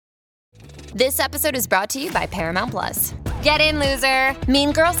This episode is brought to you by Paramount Plus. Get in, loser!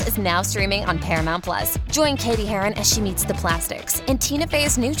 Mean Girls is now streaming on Paramount Plus. Join Katie Heron as she meets the plastics in Tina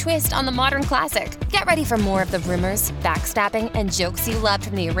Fey's new twist on the modern classic. Get ready for more of the rumors, backstabbing, and jokes you loved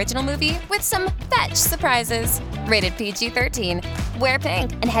from the original movie with some fetch surprises. Rated PG-13. Wear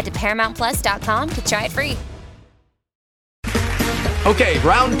pink and head to ParamountPlus.com to try it free. Okay,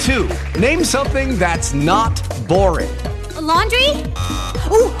 round two. Name something that's not boring. A laundry?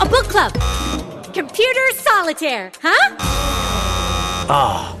 Ooh, a book club. Computer solitaire, huh?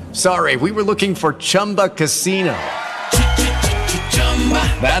 Ah, sorry, we were looking for Chumba Casino.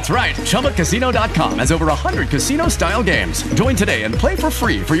 That's right, ChumbaCasino.com has over 100 casino-style games. Join today and play for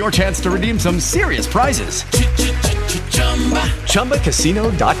free for your chance to redeem some serious prizes.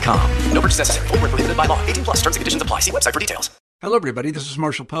 ChumbaCasino.com. No purchase necessary. Void where prohibited by law. 18 plus. Terms and conditions apply. See website for details. Hello, everybody. This is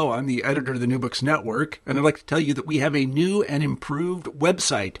Marshall Poe. I'm the editor of the New Books Network, and I'd like to tell you that we have a new and improved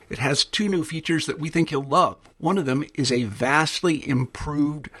website. It has two new features that we think you'll love. One of them is a vastly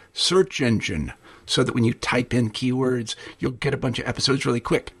improved search engine, so that when you type in keywords, you'll get a bunch of episodes really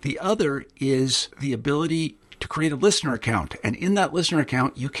quick. The other is the ability to create a listener account, and in that listener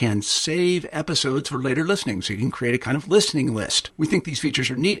account, you can save episodes for later listening, so you can create a kind of listening list. We think these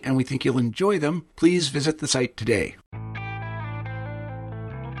features are neat, and we think you'll enjoy them. Please visit the site today.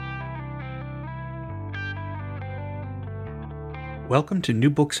 Welcome to New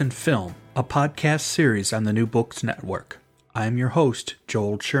Books and Film, a podcast series on the New Books Network. I am your host,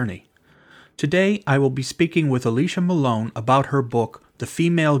 Joel Cherney. Today, I will be speaking with Alicia Malone about her book, The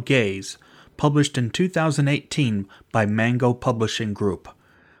Female Gaze, published in 2018 by Mango Publishing Group.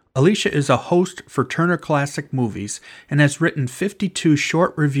 Alicia is a host for Turner Classic Movies and has written 52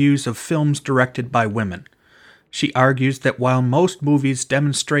 short reviews of films directed by women. She argues that while most movies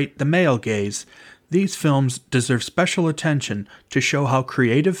demonstrate the male gaze, these films deserve special attention to show how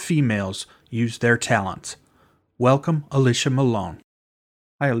creative females use their talents. Welcome, Alicia Malone.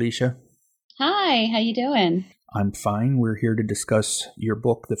 Hi, Alicia. Hi, how you doing? I'm fine. We're here to discuss your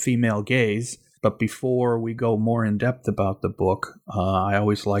book, The Female Gaze. But before we go more in depth about the book, I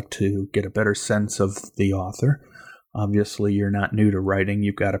always like to get a better sense of the author. Obviously, you're not new to writing.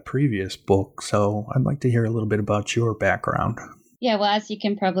 You've got a previous book, so I'd like to hear a little bit about your background. Yeah, well, as you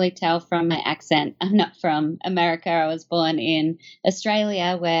can probably tell from my accent, I'm not from America. I was born in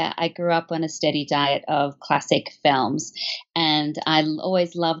Australia, where I grew up on a steady diet of classic films. And I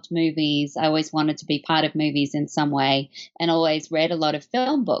always loved movies. I always wanted to be part of movies in some way, and always read a lot of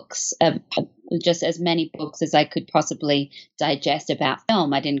film books, just as many books as I could possibly digest about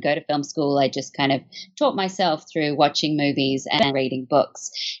film. I didn't go to film school. I just kind of taught myself through watching movies and reading books.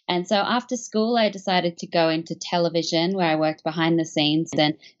 And so after school, I decided to go into television, where I worked behind the scenes,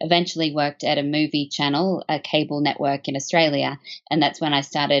 then eventually worked at a movie channel, a cable network in Australia. And that's when I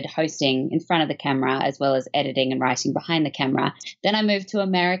started hosting in front of the camera, as well as editing and writing behind the camera. Then I moved to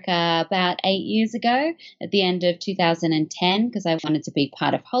America about 8 years ago at the end of 2010, because I wanted to be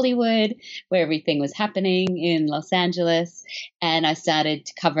part of Hollywood, where everything was happening in Los Angeles. And I started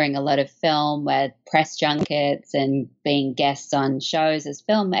covering a lot of film with press junkets and being guests on shows as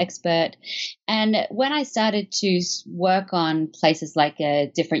film expert. And when I started to work on places like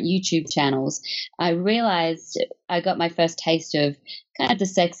different YouTube channels, I realized I got my first taste of kind of the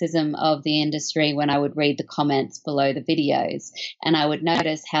sexism of the industry when I would read the comments below the videos. And I would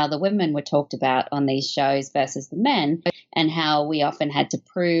notice how the women were talked about on these shows versus the men, and how we often had to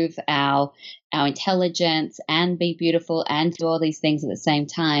prove our intelligence and be beautiful and do all these things at the same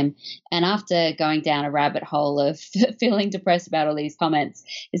time. And after going down a rabbit hole of feeling depressed about all these comments,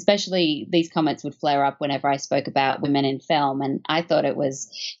 especially these comments would flare up whenever I spoke about women in film. And I thought it was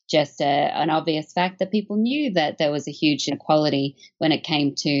just an obvious fact that people knew that there was a huge inequality when it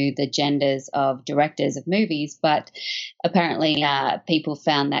came to the genders of directors of movies. But apparently people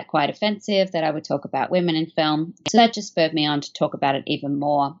found that quite offensive, that I would talk about women in film. So that just spurred me on to talk about it even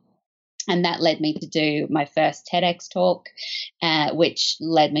more. And that led me to do my first TEDx talk, which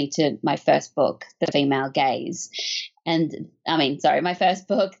led me to my first book, The Female Gaze. My first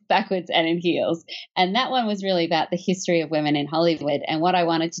book, Backwards and in Heels. And that one was really about the history of women in Hollywood. And what I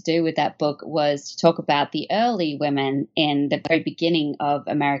wanted to do with that book was to talk about the early women in the very beginning of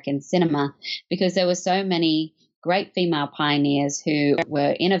American cinema, because there were so many great female pioneers who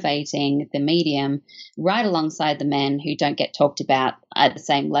were innovating the medium right alongside the men who don't get talked about at the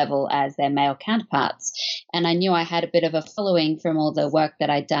same level as their male counterparts. And I knew I had a bit of a following from all the work that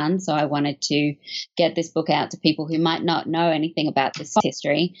I'd done, so I wanted to get this book out to people who might not know anything about this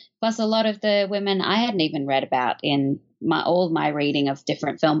history, plus a lot of the women I hadn't even read about in all my reading of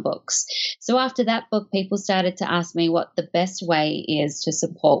different film books. So after that book, people started to ask me what the best way is to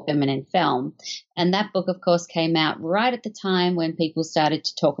support women in film. And that book, of course, came out right at the time when people started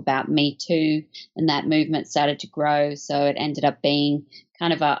to talk about Me Too, and that movement started to grow. So it ended up being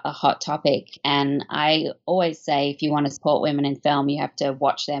kind of a hot topic. And I always say, if you want to support women in film, you have to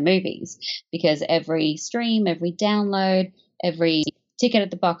watch their movies, because every stream, every download, every ticket at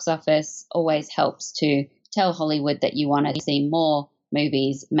the box office always helps to tell Hollywood that you want to see more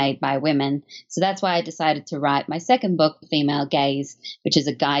movies made by women. So that's why I decided to write my second book, Female Gaze, which is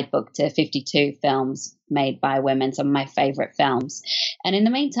a guidebook to 52 films made by women, some of my favorite films. And in the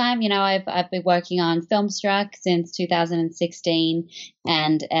meantime, I've been working on Filmstruck since 2016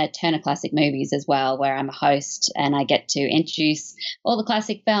 and Turner Classic Movies as well, where I'm a host and I get to introduce all the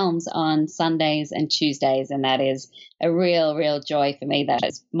classic films on Sundays and Tuesdays. And that is a real joy for me. That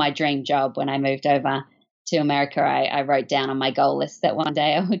is my dream job. When I moved over to America, I wrote down on my goal list that one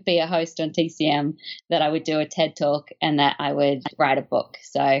day I would be a host on TCM, that I would do a TED Talk, and that I would write a book.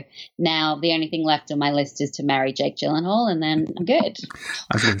 So now the only thing left on my list is to marry Jake Gyllenhaal, and then I'm good.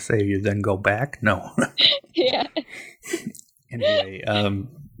 I was going to say, you then go back? No. Yeah. Anyway,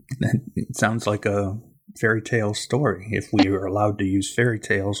 it sounds like a fairy tale story, if we are allowed to use fairy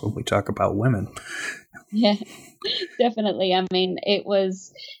tales when we talk about women. Yeah, definitely. I mean, it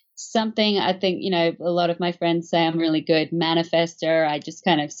was something, I think, a lot of my friends say I'm really good manifester. I just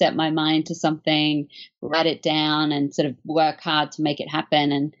kind of set my mind to something, write it down, and sort of work hard to make it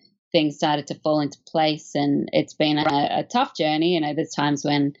happen. And things started to fall into place. And it's been a tough journey. There's times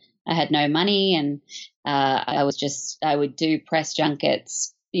when I had no money, and I would do press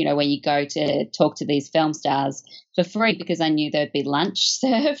junkets, where you go to talk to these film stars for free, because I knew there'd be lunch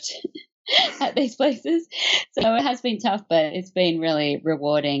served at these places. So it has been tough, but it's been really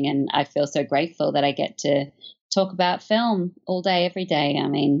rewarding, and I feel so grateful that I get to talk about film all day, every day. I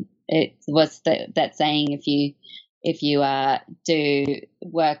mean, it was that saying, if you do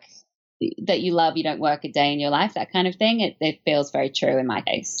work that you love, you don't work a day in your life, that kind of thing. It feels very true in my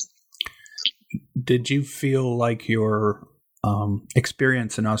case. Did you feel like your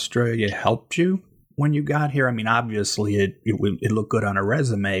experience in Australia helped you when you got here? I mean, obviously it looked good on a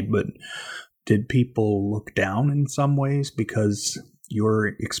resume, but did people look down in some ways because your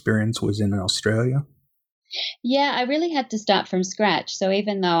experience was in Australia? Yeah, I really had to start from scratch. So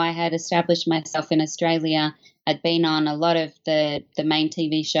even though I had established myself in Australia, I'd been on a lot of the main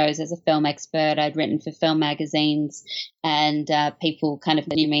TV shows as a film expert. I'd written for film magazines, and people kind of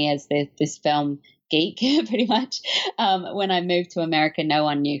knew me as this film geek, pretty much. When I moved to America, no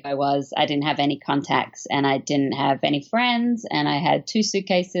one knew who I was. I didn't have any contacts, and I didn't have any friends, and I had 2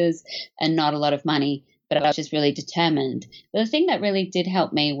 suitcases and not a lot of money. But I was just really determined. But the thing that really did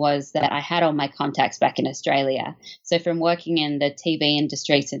help me was that I had all my contacts back in Australia. So from working in the TV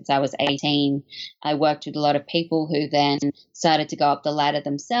industry since I was 18, I worked with a lot of people who then started to go up the ladder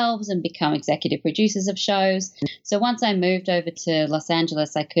themselves and become executive producers of shows. So once I moved over to Los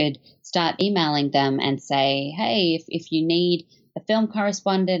Angeles, I could start emailing them and say, hey, if you need a film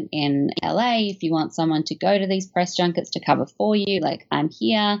correspondent in LA, if you want someone to go to these press junkets to cover for you, like, I'm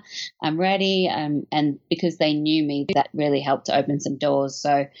here, I'm ready. And because they knew me, that really helped to open some doors.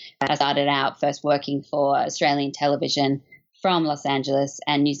 So I started out first working for Australian television from Los Angeles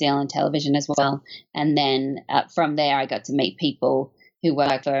and New Zealand television as well. And then from there, I got to meet people who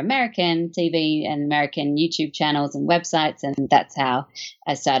work for American TV and American YouTube channels and websites. And that's how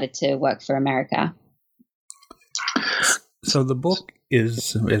I started to work for America. So the book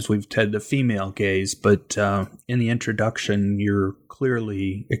is, as we've said, The Female Gaze, but in the introduction, you're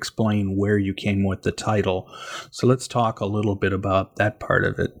clearly explain where you came with the title. So let's talk a little bit about that part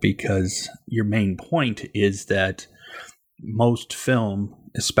of it, because your main point is that most film,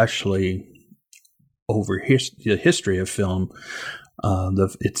 especially over the history of film,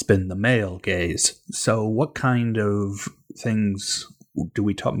 it's been the male gaze. So what kind of things do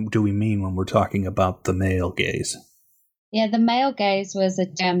we mean when we're talking about the male gaze? Yeah, the male gaze was a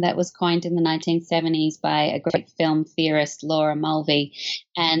term that was coined in the 1970s by a great film theorist, Laura Mulvey.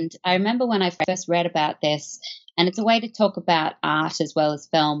 And I remember when I first read about this, and it's a way to talk about art as well as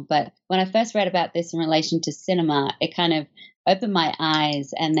film, but when I first read about this in relation to cinema, it kind of opened my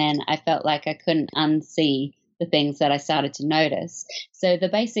eyes, and then I felt like I couldn't unsee the things that I started to notice. So the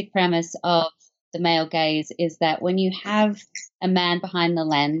basic premise of the male gaze is that when you have a man behind the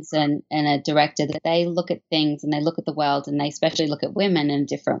lens and a director, that they look at things and they look at the world, and they especially look at women in a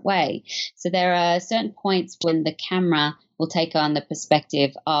different way. So there are certain points when the camera will take on the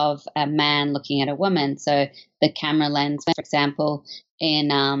perspective of a man looking at a woman. So the camera lens, for example, in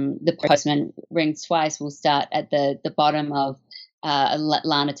The Postman Rings Twice, will start at the bottom of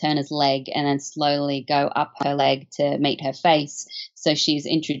Lana Turner's leg and then slowly go up her leg to meet her face. So she's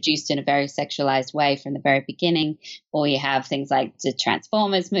introduced in a very sexualized way from the very beginning. Or you have things like the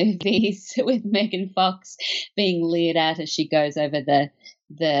Transformers movies with Megan Fox being leered at as she goes over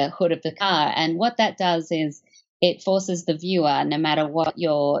the hood of the car. And what that does is it forces the viewer, no matter what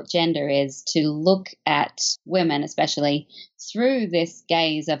your gender is, to look at women, especially through this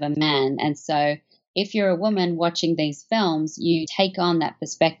gaze of a man. And so if you're a woman watching these films, you take on that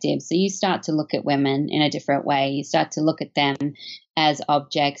perspective. So you start to look at women in a different way. You start to look at them as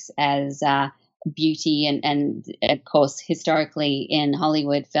objects, as beauty, and of course, historically in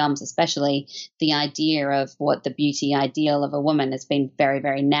Hollywood films especially, the idea of what the beauty ideal of a woman has been very,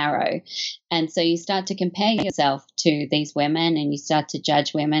 very narrow. And so you start to compare yourself to these women, and you start to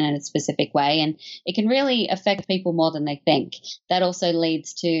judge women in a specific way, and it can really affect people more than they think. That also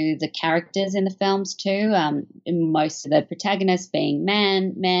leads to the characters in the films too, most of the protagonists being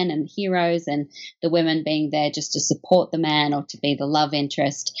men and heroes, and the women being there just to support the man or to be the love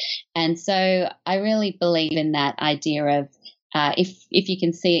interest. And so I really believe in that idea of if you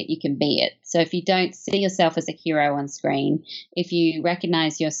can see it, you can be it. So if you don't see yourself as a hero on screen, if you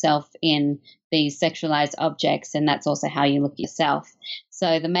recognize yourself in these sexualized objects, and that's also how you look at yourself.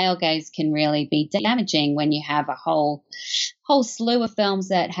 So the male gaze can really be damaging when you have a whole slew of films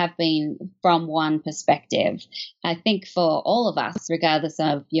that have been from one perspective. I think for all of us, regardless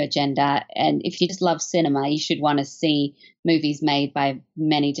of your gender, and if you just love cinema, you should want to see movies made by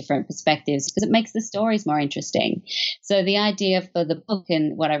many different perspectives because it makes the stories more interesting. So the idea for the book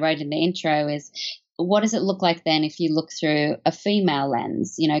and what I wrote in the intro is, what does it look like then if you look through a female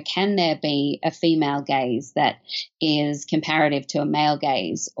lens? You know, can there be a female gaze that is comparative to a male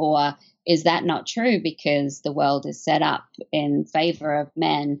gaze? Or is that not true because the world is set up in favor of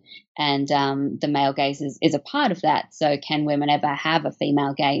men and the male gaze is a part of that? So can women ever have a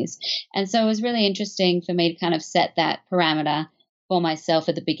female gaze? And so it was really interesting for me to kind of set that parameter for myself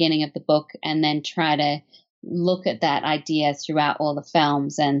at the beginning of the book and then try to look at that idea throughout all the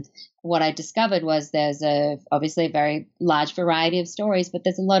films. And what I discovered was there's obviously a very large variety of stories, but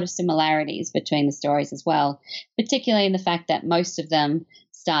there's a lot of similarities between the stories as well, particularly in the fact that most of them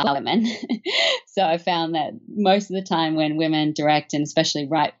star women. So I found that most of the time when women direct and especially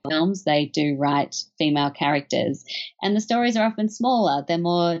write films, they do write female characters. And the stories are often smaller.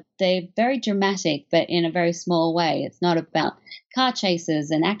 They're very dramatic, but in a very small way. It's not about car chases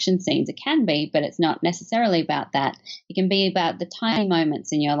and action scenes. It can be, but it's not necessarily about that. It can be about the tiny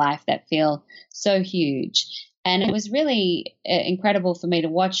moments in your life that feel so huge. And it was really incredible for me to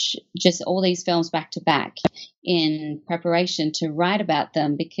watch just all these films back to back in preparation to write about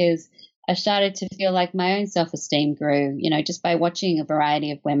them, because I started to feel like my own self-esteem grew, just by watching a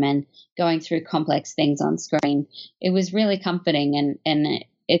variety of women going through complex things on screen. It was really comforting, and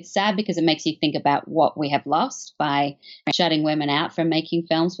it's sad because it makes you think about what we have lost by shutting women out from making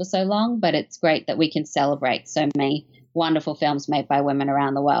films for so long, but it's great that we can celebrate so many wonderful films made by women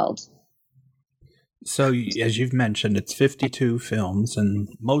around the world. So, as you've mentioned, it's 52 films, and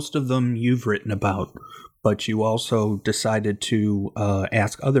most of them you've written about, but you also decided to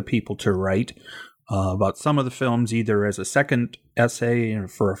ask other people to write about some of the films, either as a second essay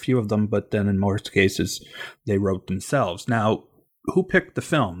for a few of them, but then in most cases, they wrote themselves. Now, who picked the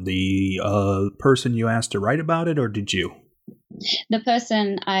film? The person you asked to write about it, or did you? The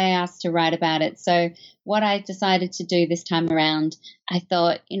person I asked to write about it. So what I decided to do this time around, I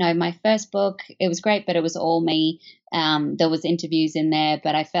thought, my first book, it was great, but it was all me. There was interviews in there,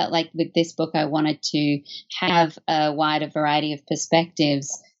 but I felt like with this book, I wanted to have a wider variety of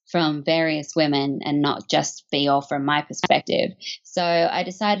perspectives from various women and not just be all from my perspective. So I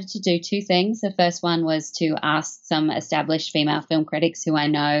decided to do two things. The first one was to ask some established female film critics who I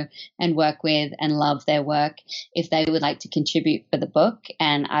know and work with and love their work if they would like to contribute for the book.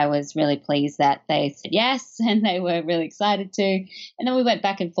 And I was really pleased that they said yes, and they were really excited to. And then we went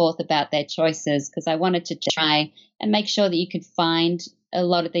back and forth about their choices because I wanted to try and make sure that you could find a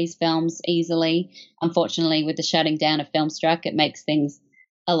lot of these films easily. Unfortunately, with the shutting down of Filmstruck, it makes things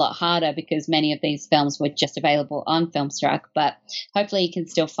a lot harder because many of these films were just available on Filmstruck, but hopefully you can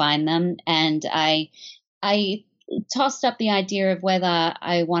still find them. And I tossed up the idea of whether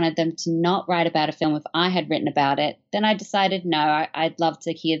I wanted them to not write about a film if I had written about it. Then I decided, no, I'd love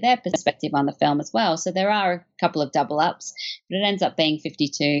to hear their perspective on the film as well. So there are a couple of double ups, but it ends up being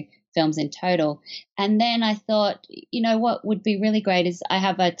 52 films in total. And then I thought, what would be really great is I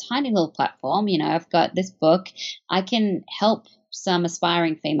have a tiny little platform. I've got this book. I can help some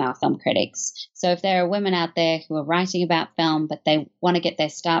aspiring female film critics. So if there are women out there who are writing about film, but they want to get their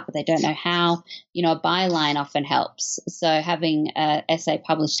start, but they don't know how, a byline often helps. So having an essay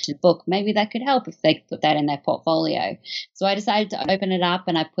published in a book, maybe that could help if they put that in their portfolio. So I decided to open it up,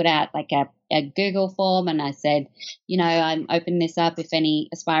 and I put out like a Google form, and I said, I'm opening this up if any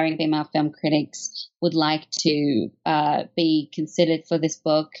aspiring female film critics would like to be considered for this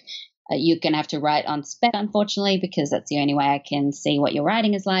book. You're going to have to write on spec, unfortunately, because that's the only way I can see what your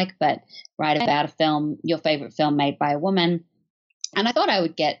writing is like, but write about a film, your favorite film made by a woman. And I thought I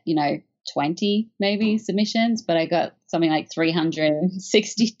would get, 20 maybe submissions, but I got something like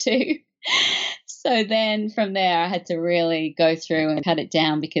 362. So then from there, I had to really go through and cut it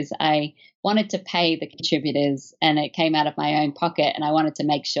down because I wanted to pay the contributors, and it came out of my own pocket, and I wanted to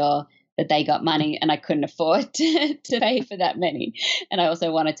make sure that they got money, and I couldn't afford to pay for that many. And I also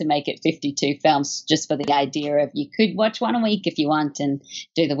wanted to make it 52 films just for the idea of you could watch one a week if you want and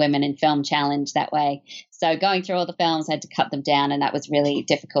do the Women in Film Challenge that way. So going through all the films, I had to cut them down, and that was really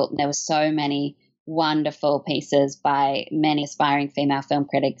difficult. And there were so many wonderful pieces by many aspiring female film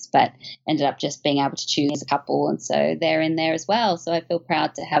critics, but ended up just being able to choose a couple. And so they're in there as well. So I feel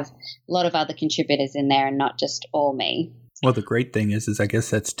proud to have a lot of other contributors in there and not just all me. Well, the great thing is I guess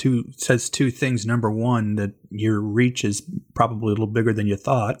says two things. Number one, that your reach is probably a little bigger than you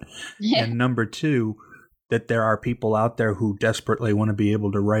thought. Yeah. And number two, that there are people out there who desperately want to be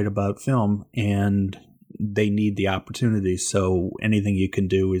able to write about film, and they need the opportunity. So anything you can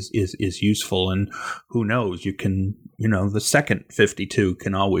do is useful. And who knows, you can, the second 52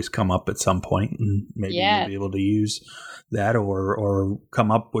 can always come up at some point, and maybe you'll be able to use that or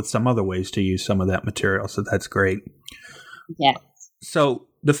come up with some other ways to use some of that material. So that's great. Yeah. So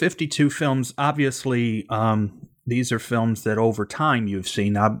the 52 films, obviously, these are films that over time you've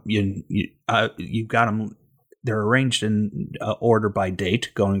seen. You've got them. They're arranged in order by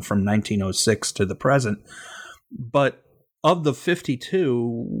date, going from 1906 to the present. But of the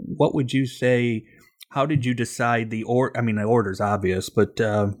 52, what would you say? How did you decide the order? I mean, the order's obvious, but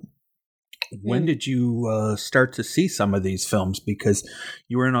when did you start to see some of these films? Because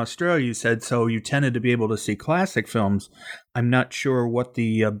you were in Australia, you said, so you tended to be able to see classic films. I'm not sure what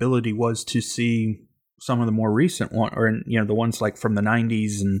the ability was to see some of the more recent ones, or the ones like from the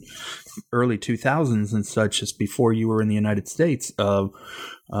 90s and early 2000s and such, just before you were in the United States.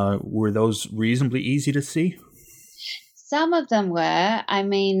 Were those reasonably easy to see? Some of them were. I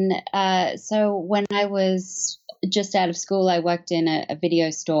mean, so when I was just out of school, I worked in a video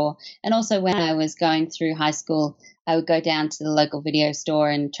store. And also when I was going through high school, I would go down to the local video store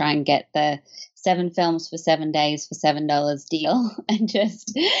and try and get the 7 films for 7 days for $7 deal and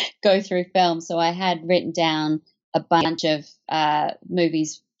just go through films. So I had written down a bunch of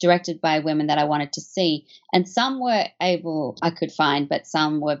movies directed by women that I wanted to see. And some were I could find, but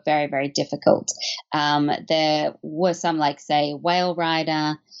some were very, very difficult. There were some like, say, Whale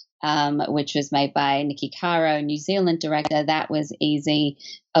Rider, which was made by Nikki Caro, New Zealand director. That was easy.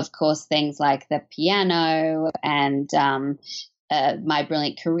 Of course, things like The Piano and My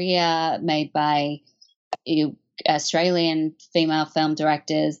Brilliant Career, made by Australian female film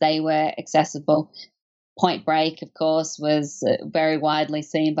directors. They were accessible. Point Break, of course, was very widely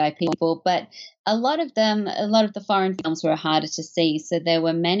seen by people, but a lot of the foreign films were harder to see. So there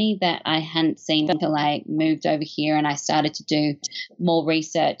were many that I hadn't seen until I moved over here and I started to do more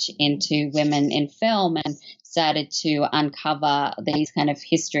research into women in film and started to uncover these kind of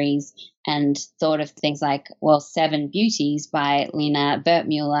histories and thought of things like, Seven Beauties by Lena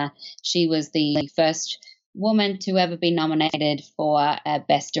Wertmuller. She was the first woman to ever be nominated for a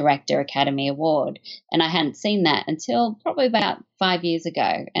Best Director Academy Award. And I hadn't seen that until probably about 5 years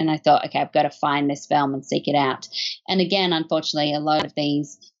ago. And I thought, okay, I've got to find this film and seek it out. And again, unfortunately, a lot of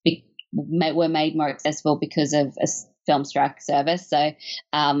these were made more accessible because of a Filmstruck service. So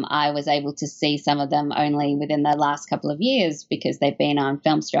I was able to see some of them only within the last couple of years because they've been on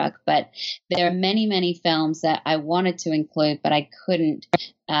Filmstruck. But there are many, many films that I wanted to include, but I couldn't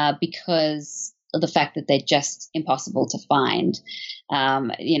because the fact that they're just impossible to find, so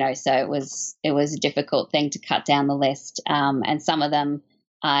it was a difficult thing to cut down the list. And some of them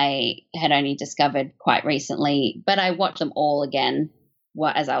I had only discovered quite recently, but I watched them all again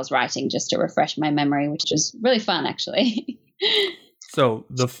as I was writing just to refresh my memory, which was really fun, actually. So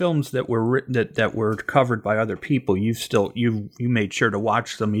the films that were written that were covered by other people, you made sure to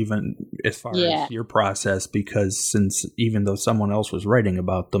watch them even as far as your process, because even though someone else was writing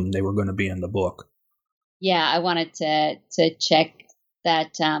about them, they were going to be in the book. Yeah, I wanted to check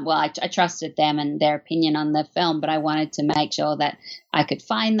that. I trusted them and their opinion on the film, but I wanted to make sure that I could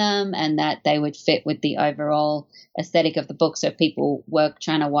find them and that they would fit with the overall aesthetic of the book. So if people were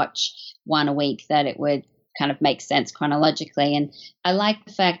trying to watch one a week, that it would kind of make sense chronologically. And I like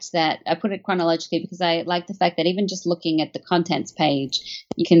the fact that I put it chronologically because I like the fact that even just looking at the contents page,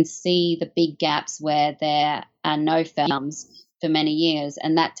 you can see the big gaps where there are no films for many years.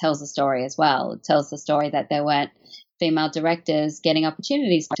 And that tells the story as well. It tells the story that there weren't female directors getting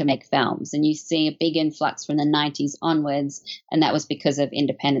opportunities to make films. And you see a big influx from the 90s onwards. And that was because of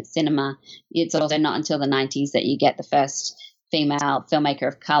independent cinema. It's also not until the 90s that you get the first female filmmaker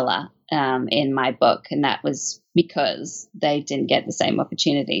of color in my book, and that was because they didn't get the same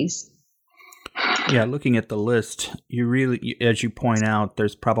opportunities. Yeah, looking at the list, as you point out,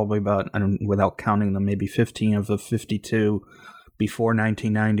 there's probably about, without counting them, maybe 15 of the 52 before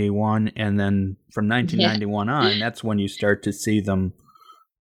 1991, and then from 1991 on, that's when you start to see them.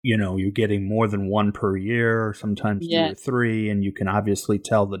 You're getting more than one per year, sometimes 2 or 3, and you can obviously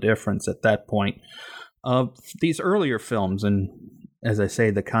tell the difference at that point. These earlier films, and as I say,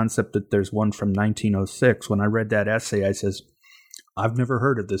 the concept that there's one from 1906, when I read that essay, I says, I've never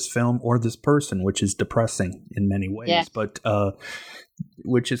heard of this film or this person, which is depressing in many ways, but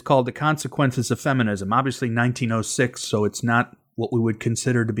which is called The Consequences of Feminism. Obviously 1906, so it's not what we would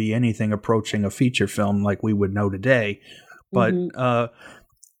consider to be anything approaching a feature film like we would know today. But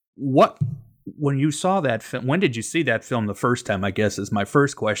when you saw that film, when did you see that film the first time, I guess, is my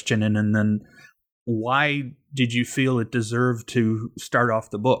first question. And then why did you feel it deserved to start off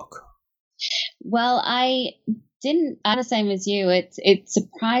the book? Well, I'm the same as you. It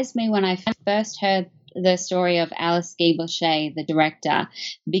surprised me when I first heard the story of Alice Guy Blaché, the director,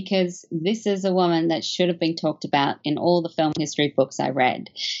 because this is a woman that should have been talked about in all the film history books I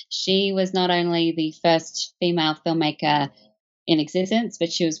read. She was not only the first female filmmaker in existence,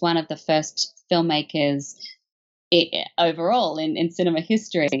 but she was one of the first filmmakers overall in cinema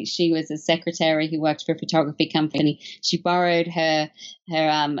history. She was a secretary who worked for a photography company. She borrowed her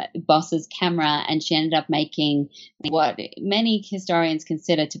boss's camera, and she ended up making what many historians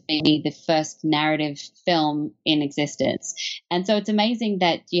consider to be the first narrative film in existence. And so it's amazing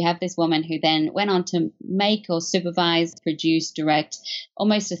that you have this woman who then went on to make or supervise, produce, direct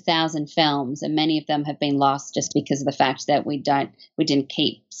almost 1,000 films, and many of them have been lost just because of the fact that we didn't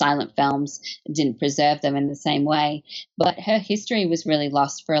keep silent films, didn't preserve them in the same way. But her history was really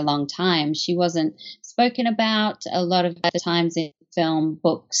lost for a long time. She wasn't spoken about a lot of the times in film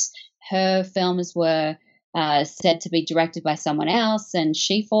books. Her films were said to be directed by someone else, and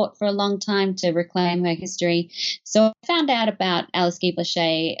she fought for a long time to reclaim her history. So I found out about Alice Guy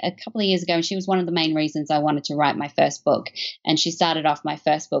Blaché a couple of years ago, and she was one of the main reasons I wanted to write my first book. And she started off my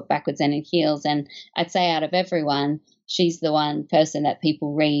first book, Backwards and in Heels, and I'd say out of everyone, she's the one person that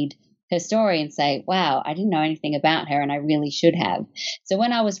people read her story and say, wow, I didn't know anything about her and I really should have. So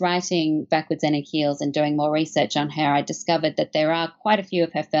when I was writing Backwards and in Heels and doing more research on her, I discovered that there are quite a few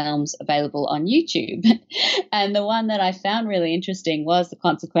of her films available on YouTube. And the one that I found really interesting was The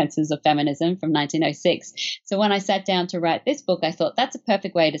Consequences of Feminism from 1906. So when I sat down to write this book, I thought that's a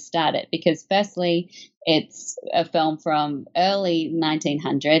perfect way to start it, because firstly, it's a film from early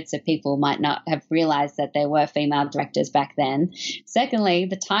 1900s, so people might not have realized that there were female directors back then. Secondly,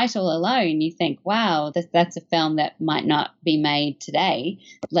 the title alone, you think, wow, that's a film that might not be made today,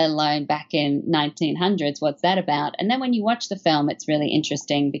 let alone back in 1900s. What's that about? And then when you watch the film, it's really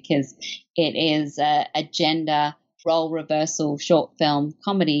interesting because it is a gender role reversal short film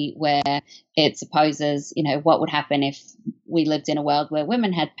comedy where it supposes, what would happen if we lived in a world where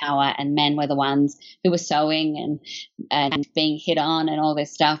women had power and men were the ones who were sewing and being hit on and all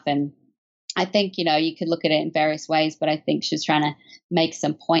this stuff. And I think, you could look at it in various ways, but I think she's trying to make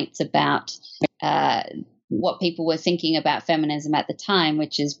some points about what people were thinking about feminism at the time,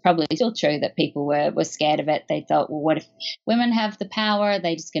 which is probably still true, that people were scared of it. They thought, well, what if women have the power?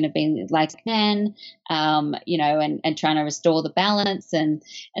 They're just going to be like men, and trying to restore the balance. And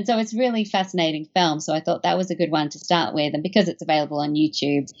so it's really fascinating film. So I thought that was a good one to start with. And because it's available on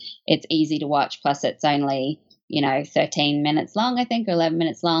YouTube, it's easy to watch. Plus it's only, 13 minutes long, I think, or 11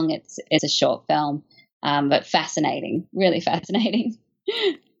 minutes long. It's a short film, but fascinating, really fascinating.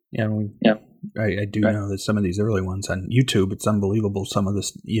 Yeah. I do know that some of these early ones on YouTube, it's unbelievable. Some of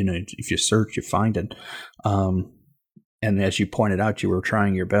this, if you search, you find it. and as you pointed out, you were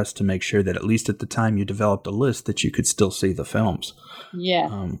trying your best to make sure that at least at the time you developed a list that you could still see the films.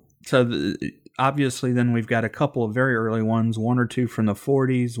 Yeah. Obviously, then we've got a couple of very early ones, one or two from the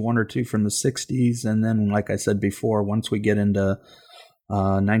 40s, one or two from the 60s, and then, like I said before, once we get into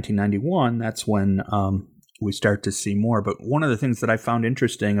 1991, that's when we start to see more. But one of the things that I found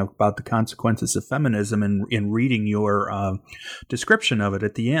interesting about the consequences of feminism, in reading your description of it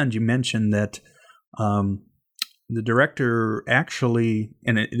at the end, you mentioned that the director actually,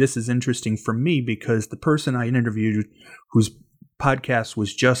 and this is interesting for me because the person I interviewed whose podcast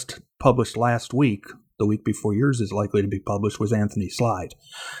was just published last week, the week before yours is likely to be published, was Anthony Slide.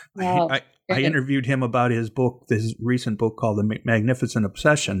 Wow. I interviewed him about his book, this recent book called The Magnificent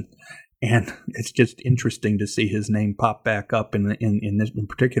Obsession, and it's just interesting to see his name pop back up in this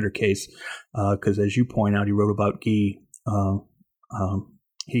particular case, because as you point out, he wrote about Guy.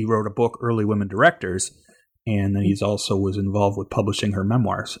 He wrote a book, Early Women Directors, and then he's also was involved with publishing her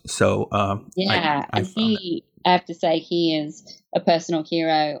memoirs. So I have to say he is a personal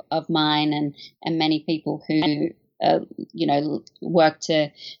hero of mine and many people who work to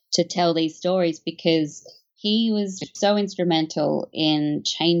tell these stories, because he was so instrumental in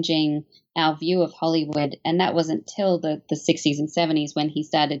changing our view of Hollywood. And that wasn't till the 60s and 70s when he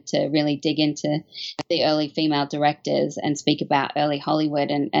started to really dig into the early female directors and speak about early Hollywood.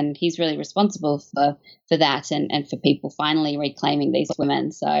 And he's really responsible for that and for people finally reclaiming these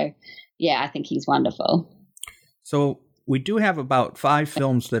women. So, yeah, I think he's wonderful. So we do have about 5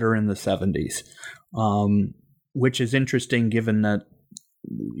 films that are in the 70s, which is interesting given that,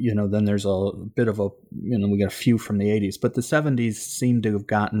 then there's a bit of we got a few from the 80s, but the 70s seem to have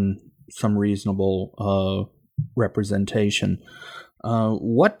gotten some reasonable representation.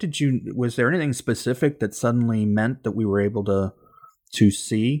 Was there anything specific that suddenly meant that we were able to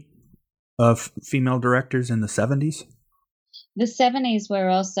see female directors in the 70s? The 70s were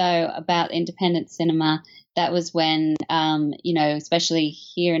also about independent cinema. That was when, especially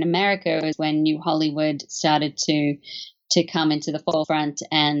here in America, was when New Hollywood started to come into the forefront,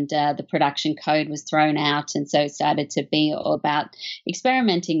 and the production code was thrown out, and so it started to be all about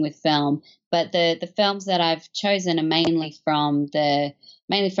experimenting with film. But the films that I've chosen are mainly from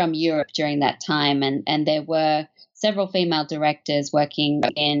Europe during that time, and there were several female directors working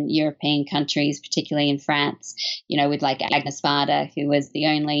in European countries, particularly in France, with like Agnes Varda, who was the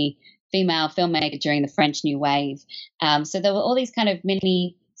only female filmmaker during the French New Wave. So there were all these kind of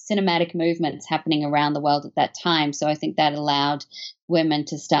mini cinematic movements happening around the world at that time. So I think that allowed women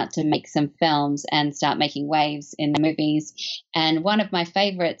to start to make some films and start making waves in the movies. And one of my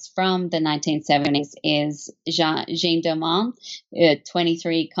favorites from the 1970s is Jeanne Diamant,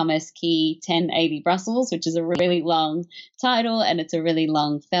 23 Commerce Quay 1080 Brussels, which is a really long title, and it's a really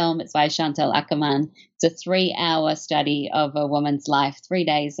long film. It's by Chantal Akerman. It's a 3-hour study of a woman's life, 3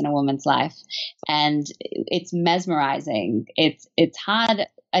 days in a woman's life. And it's mesmerizing. It's hard,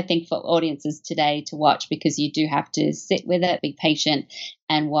 I think, for audiences today to watch, because you do have to sit with it, be patient,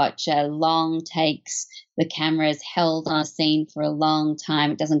 and watch long takes. The camera is held on a scene for a long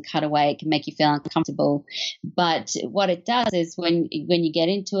time. It doesn't cut away. It can make you feel uncomfortable. But what it does is when you get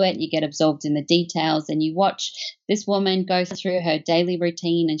into it, you get absorbed in the details, and you watch this woman go through her daily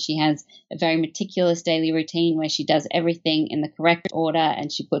routine, and she has a very meticulous daily routine where she does everything in the correct order,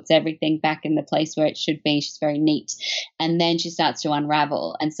 and she puts everything back in the place where it should be. She's very neat. And then she starts to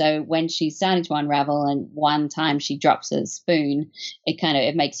unravel. And so when she's starting to unravel and one time she drops a spoon,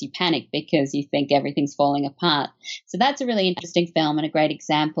 it makes you panic because you think everything's falling apart. So that's a really interesting film and a great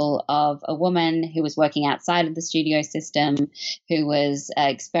example of a woman who was working outside of the studio system, who was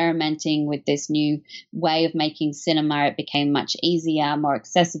experimenting with this new way of making cinema. It became much easier, more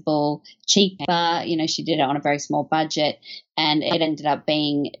accessible, cheaper. She did it on a very small budget, and it ended up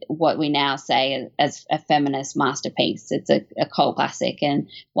being what we now say as a feminist masterpiece. It's a cult classic, and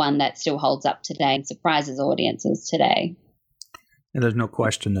one that still holds up today and surprises audiences today. And there's no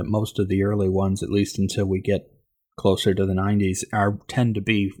question that most of the early ones, at least until we get closer to the 90s, tend to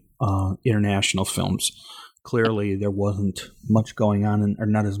be international films. Clearly, there wasn't much going on, or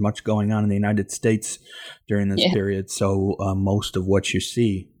not as much going on in the United States during this period. So most of what you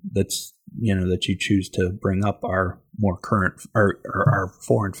see that you choose to bring up are more current or are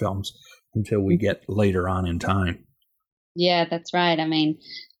foreign films until we get later on in time. Yeah, that's right. I mean,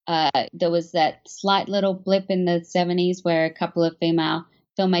 there was that slight little blip in the 70s where a couple of female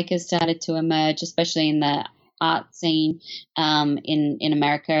filmmakers started to emerge, especially in the art scene in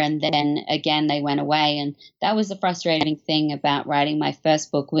America, and then again they went away. And that was the frustrating thing about writing my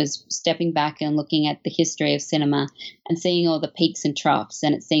first book, was stepping back and looking at the history of cinema and seeing all the peaks and troughs.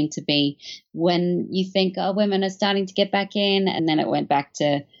 And it seemed to be when you think, oh, women are starting to get back in, and then it went back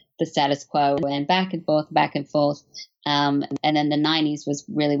to the status quo and back and forth, back and forth. And then the 90s was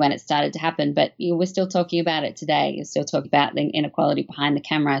really when it started to happen. But we're still talking about it today. You're still talking about the inequality behind the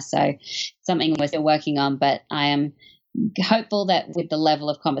camera. So something we're still working on. But I am hopeful that with the level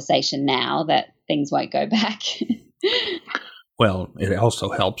of conversation now that things won't go back. Well, it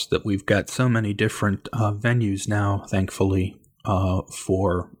also helps that we've got so many different venues now, thankfully,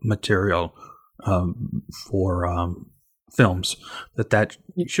 for material for films, that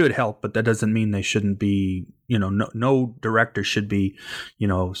should help, but that doesn't mean they shouldn't be, no director should be,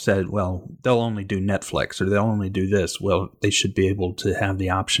 said, well, they'll only do Netflix or they'll only do this. Well, they should be able to have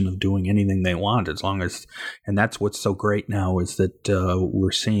the option of doing anything they want, as long as, and that's what's so great now, is that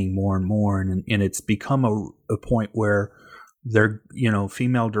we're seeing more and more, and it's become a point where they're,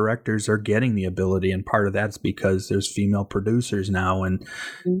 female directors are getting the ability, and part of that's because there's female producers now, and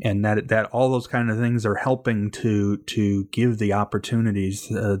that all those kind of things are helping to give the opportunities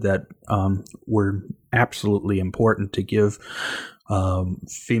that were absolutely important to give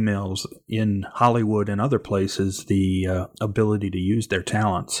females in Hollywood and other places the ability to use their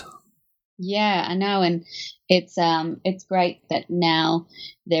talents. Yeah, I know, and it's great that now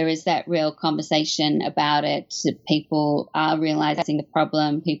there is that real conversation about it. People are realizing the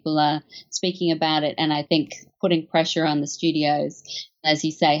problem. People are speaking about it, and I think putting pressure on the studios, as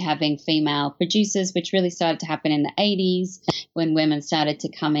you say, having female producers, which really started to happen in the 80s when women started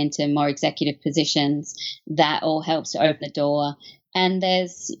to come into more executive positions. That all helps to open the door. And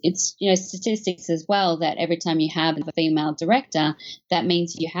it's statistics as well, that every time you have a female director, that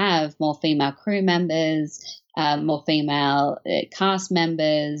means you have more female crew members, more female cast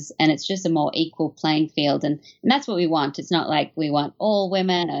members, and it's just a more equal playing field. And that's what we want. It's not like we want all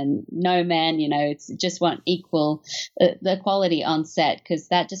women and no men, it's just want equal, the quality on set, because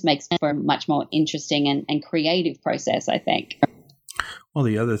that just makes for a much more interesting and creative process, I think. Well,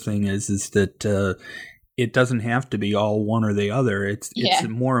 the other thing is that it doesn't have to be all one or the other. It's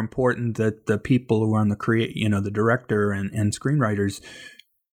more important that the people who are on the the director and screenwriters,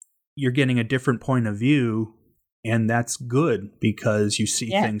 you're getting a different point of view, and that's good because you see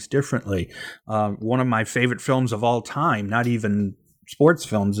things differently. One of my favorite films of all time, not even sports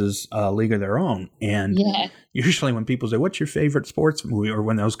films, is League of Their Own. And usually when people say, what's your favorite sports movie, or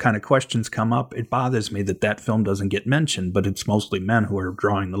when those kind of questions come up, it bothers me that film doesn't get mentioned, but it's mostly men who are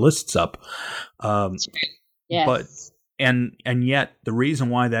drawing the lists up. But and yet the reason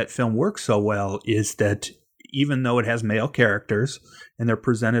why that film works so well is that even though it has male characters and they're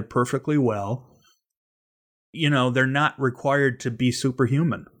presented perfectly well, they're not required to be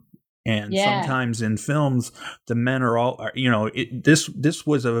superhuman. And sometimes in films, the men are all, this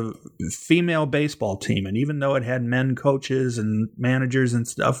was a female baseball team. And even though it had men coaches and managers and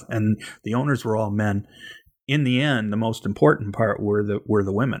stuff, and the owners were all men, in the end, the most important part were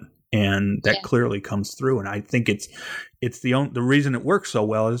the women. And that clearly comes through. And I think it's the reason it works so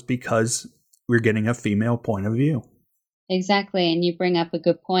well is because we're getting a female point of view. Exactly. And you bring up a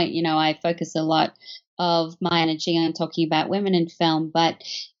good point. I focus a lot of my energy on talking about women in film, but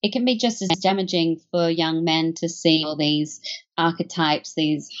it can be just as damaging for young men to see all these archetypes,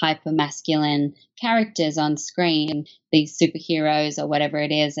 these hyper-masculine characters on screen, these superheroes or whatever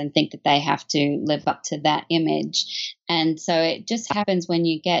it is, and think that they have to live up to that image. And so it just happens when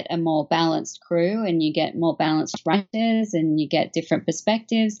you get a more balanced crew and you get more balanced writers and you get different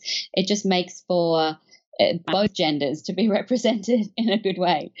perspectives, it just makes for both genders to be represented in a good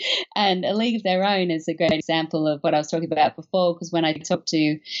way. And A League of Their Own is a great example of what I was talking about before, because when I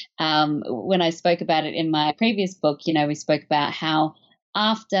spoke about it in my previous book, we spoke about how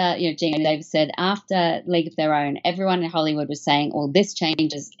after, Geena Davis said, after League of Their Own, everyone in Hollywood was saying, well, this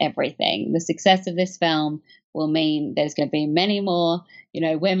changes everything. The success of this film will mean there's going to be many more,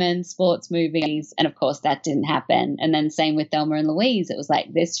 women sports movies. And of course that didn't happen. And then same with Thelma and Louise. It was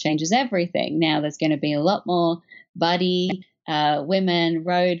like, this changes everything. Now there's going to be a lot more buddy, women,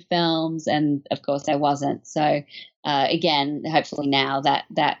 road films. And of course there wasn't. So again, hopefully now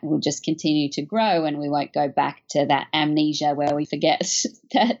that will just continue to grow and we won't go back to that amnesia where we forget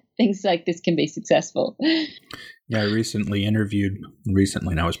that things like this can be successful. Yeah, I recently, and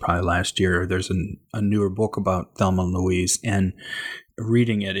that was probably last year, there's a newer book about Thelma and Louise, and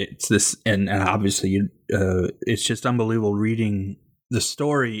reading it, it's this, and obviously it's just unbelievable reading the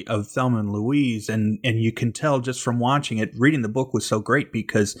story of Thelma and Louise, and you can tell just from watching it, reading the book was so great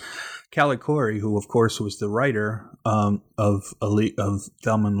because Callie Khouri, who of course was the writer of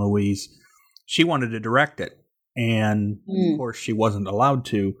Thelma and Louise, she wanted to direct it, and of course she wasn't allowed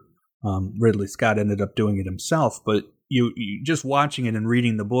to. Ridley Scott ended up doing it himself, but you just watching it and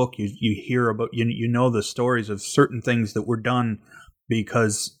reading the book, you hear about you know the stories of certain things that were done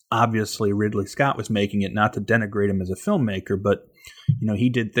because obviously Ridley Scott was making it, not to denigrate him as a filmmaker, but he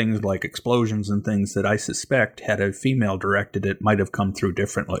did things like explosions and things that I suspect had a female directed it might have come through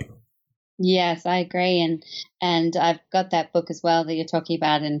differently. Yes, I agree, and I've got that book as well that you're talking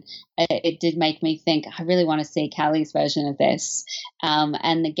about, and it did make me think I really want to see Callie's version of this.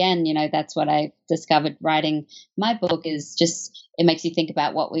 And again, that's what I discovered writing my book is just it makes you think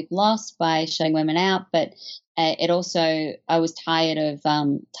about what we've lost by shutting women out, but it also I was tired of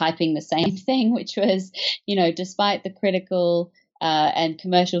typing the same thing, which was despite the critical and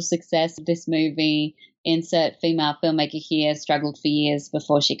commercial success of this movie. Insert female filmmaker here struggled for years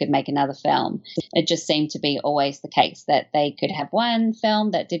before she could make another film. It just seemed to be always the case that they could have one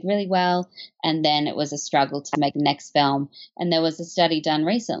film that did really well, and then it was a struggle to make the next film. And there was a study done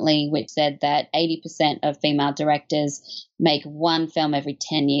recently which said that 80% of female directors make one film every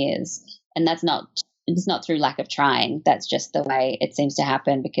 10 years. And it's not through lack of trying. That's just the way it seems to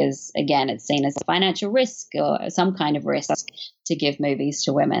happen because, again, it's seen as a financial risk or some kind of risk to give movies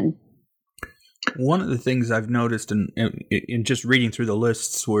to women. One of the things I've noticed in just reading through the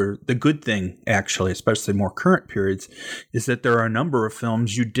lists were the good thing, actually, especially more current periods, is that there are a number of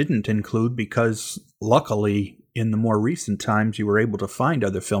films you didn't include because luckily in the more recent times you were able to find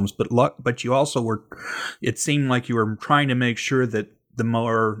other films, but you also were, it seemed like you were trying to make sure that the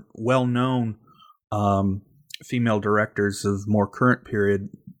more well-known female directors of more current period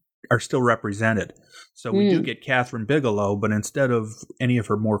are still represented. So we do get Catherine Bigelow, but instead of any of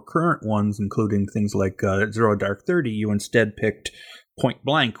her more current ones, including things like Zero Dark 30, you instead picked Point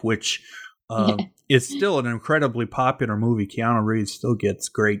Blank, which is still an incredibly popular movie. Keanu Reeves still gets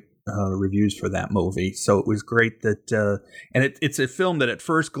great reviews for that movie. So it was great that, and it's a film that at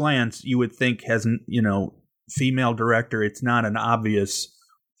first glance you would think has, female director. It's not an obvious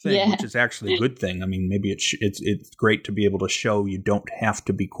thing, which is actually a good thing. I mean, maybe it's great to be able to show you don't have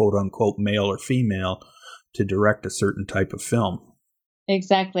to be quote unquote male or female to direct a certain type of film.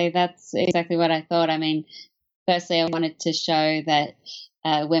 Exactly. That's exactly what I thought. I mean, firstly, I wanted to show that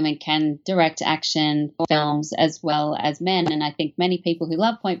women can direct action films as well as men. And I think many people who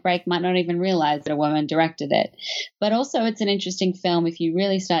love Point Break might not even realize that a woman directed it. But also it's an interesting film if you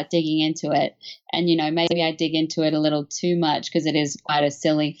really start digging into it. And, maybe I dig into it a little too much because it is quite a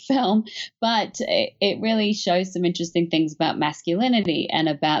silly film, but it really shows some interesting things about masculinity and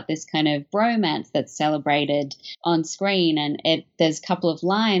about this kind of bromance that's celebrated on screen. And there's a couple of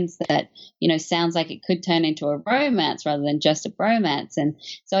lines that, sounds like it could turn into a romance rather than just a bromance. And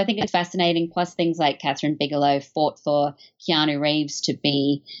so I think it's fascinating. Plus things like Catherine Bigelow fought for Keanu Reeves to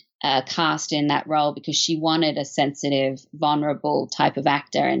be cast in that role because she wanted a sensitive, vulnerable type of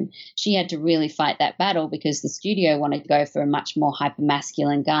actor, and she had to really fight that battle because the studio wanted to go for a much more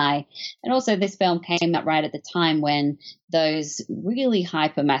hyper-masculine guy. And also this film came out right at the time when those really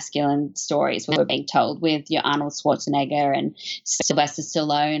hyper-masculine stories were being told with your Arnold Schwarzenegger and Sylvester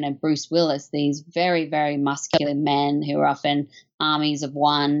Stallone and Bruce Willis, these very, very masculine men who are often armies of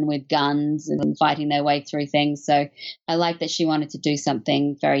one with guns and fighting their way through things. So I like that she wanted to do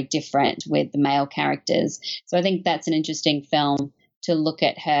something very different with the male characters. So I think that's an interesting film to look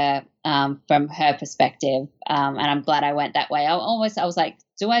at her from her perspective. And I'm glad I went that way. I was like,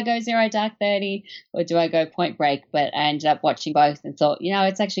 do I go Zero Dark 30 or do I go Point Break? But I ended up watching both and thought,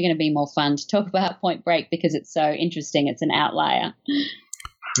 it's actually going to be more fun to talk about Point Break because it's so interesting. It's an outlier.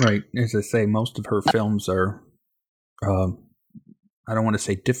 Right. As I say, most of her films are, I don't want to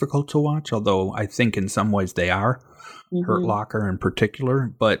say difficult to watch, although I think in some ways they are. Hurt Locker in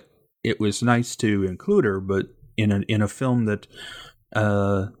particular. But it was nice to include her, but in a film that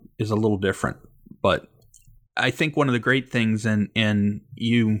is a little different. But I think one of the great things, and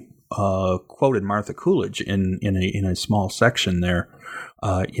you quoted Martha Coolidge in a small section there,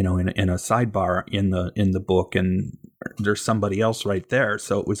 in a sidebar in the book, and there's somebody else right there.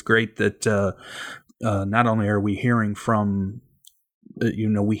 So it was great that not only are we hearing from,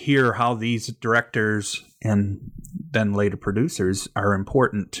 we hear how these directors and then later producers are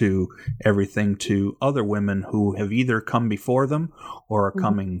important to everything to other women who have either come before them or are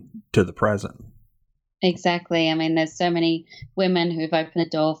coming to the present. Exactly. I mean, there's so many women who've opened the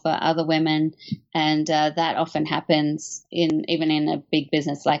door for other women, and that often happens even in a big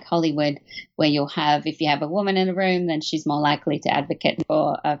business like Hollywood, where if you have a woman in a room, then she's more likely to advocate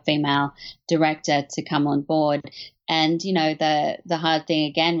for a female director to come on board. And, the hard thing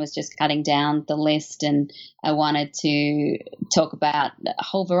again was just cutting down the list. And I wanted to talk about a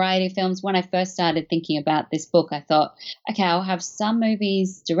whole variety of films. When I first started thinking about this book, I thought, okay, I'll have some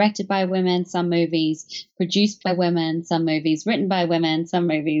movies directed by women, some movies produced by women, some movies written by women, some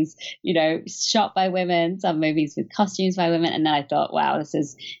movies, shot by women, some movies with costumes by women. And then I thought, wow, this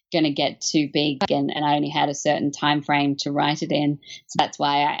is going to get too big, and I only had a certain time frame to write it in. So that's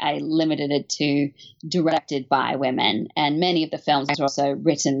why I limited it to directed by women. And many of the films are also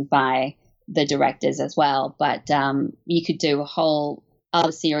written by the directors as well. But you could do a whole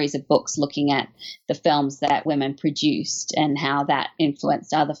other series of books looking at the films that women produced and how that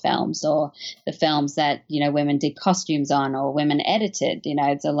influenced other films, or the films that, women did costumes on or women edited.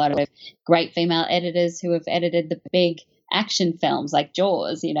 It's a lot of great female editors who have edited the big action films like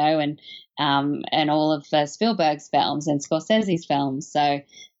Jaws, and all of Spielberg's films and Scorsese's films. So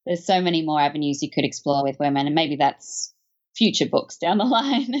there's so many more avenues you could explore with women, and maybe that's future books down the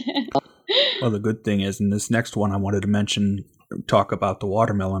line. Well, the good thing is in this next one I wanted to talk about The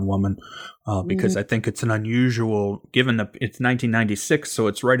Watermelon Woman, because I think it's an unusual, given that it's 1996, so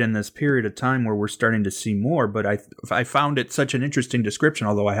it's right in this period of time where we're starting to see more. But I found it such an interesting description,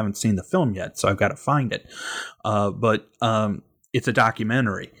 although I haven't seen the film yet, so I've got to find it. But it's a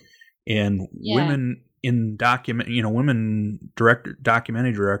documentary, and women in documentary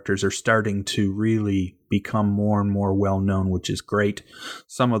directors are starting to really become more and more well known, which is great.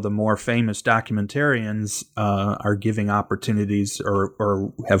 Some of the more famous documentarians are giving opportunities,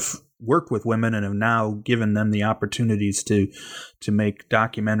 or have worked with women and have now given them the opportunities to make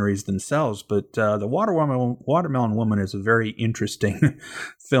documentaries themselves. But The Watermelon Woman is a very interesting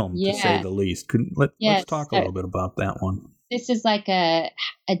film, to say the least. Let's talk a little bit about that one. This is like a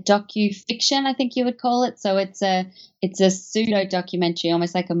docu-fiction, I think you would call it. So it's a pseudo-documentary,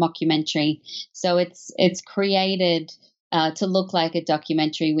 almost like a mockumentary. So it's created to look like a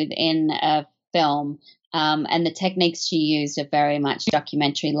documentary within a film. And the techniques she used are very much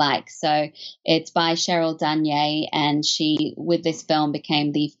documentary-like. So it's by Cheryl Dunye, and she, with this film,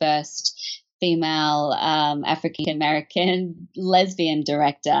 became the first female African-American lesbian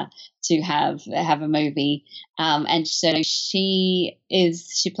director to have a movie. And so she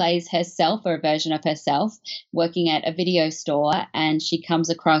plays herself, or a version of herself, working at a video store, and she comes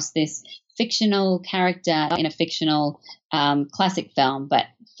across this fictional character in a fictional classic film. But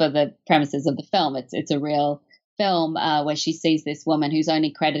for the premises of the film, it's a real film where she sees this woman who's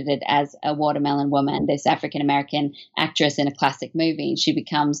only credited as a watermelon woman, this African-American actress in a classic movie. And she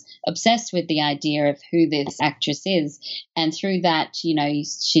becomes obsessed with the idea of who this actress is. And through that, she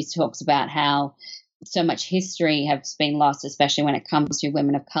talks about how so much history has been lost, especially when it comes to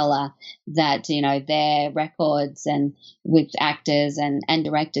women of color, that, their records and with actors and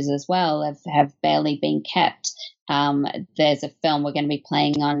directors as well have barely been kept. There's a film we're going to be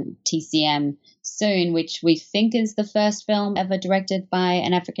playing on TCM soon, which we think is the first film ever directed by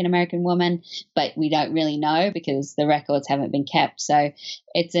an African-American woman, but we don't really know because the records haven't been kept. So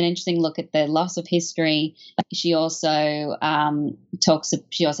it's an interesting look at the loss of history. She also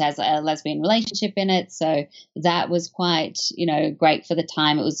she also has a lesbian relationship in it. So that was quite, great for the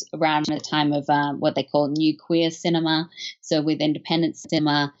time. It was around the time of what they call new queer cinema. So with independent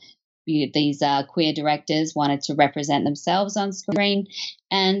cinema, these queer directors wanted to represent themselves on screen.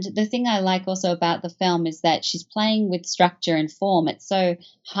 And the thing I like also about the film is that she's playing with structure and form. It's so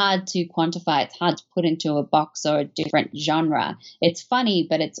hard to quantify. It's hard to put into a box or a different genre. It's funny,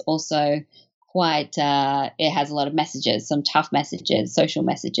 but it's also quite, it has a lot of messages, some tough messages, social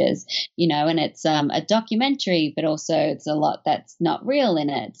messages, and it's a documentary, but also it's a lot that's not real in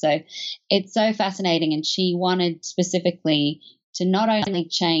it. So it's so fascinating. And she wanted specifically to not only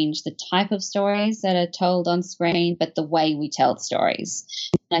change the type of stories that are told on screen, but the way we tell stories.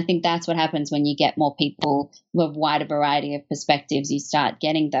 And I think that's what happens when you get more people with a wider variety of perspectives. You start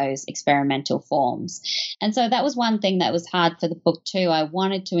getting those experimental forms. And so that was one thing that was hard for the book too. I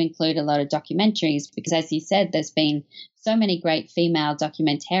wanted to include a lot of documentaries because, as you said, there's been so many great female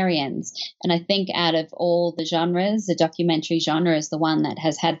documentarians. And I think out of all the genres, the documentary genre is the one that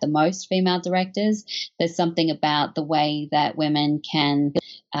has had the most female directors. There's something about the way that women can,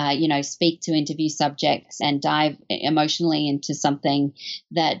 speak to interview subjects and dive emotionally into something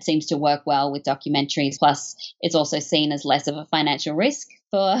that seems to work well with documentaries. Plus, it's also seen as less of a financial risk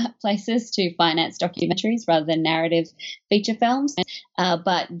for places to finance documentaries rather than narrative feature films.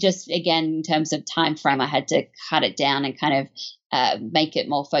 But just again, in terms of time frame, I had to cut it down and kind of make it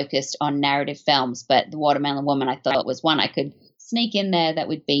more focused on narrative films. But The Watermelon Woman, I thought, was one I could sneak in there that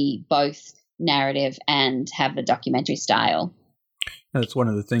would be both narrative and have the documentary style. That's one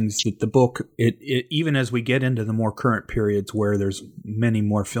of the things that the book, it even as we get into the more current periods where there's many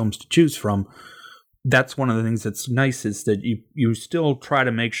more films to choose from, that's one of the things that's nice is that you still try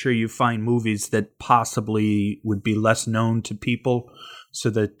to make sure you find movies that possibly would be less known to people, so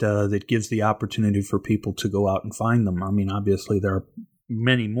that that gives the opportunity for people to go out and find them. I mean, obviously there are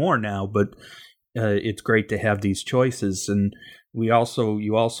many more now, but it's great to have these choices. And you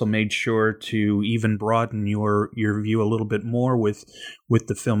also made sure to even broaden your view a little bit more with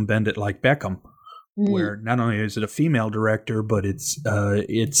the film Bend It Like Beckham, where not only is it a female director, but it's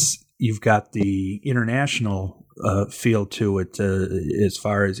you've got the international feel to it as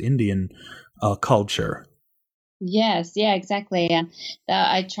far as Indian culture. Yes, yeah, exactly.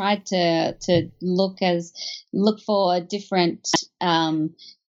 I tried to look for different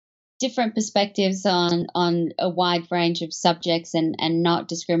perspectives on a wide range of subjects and not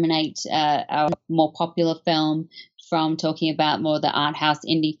discriminate a more popular film from talking about more the art house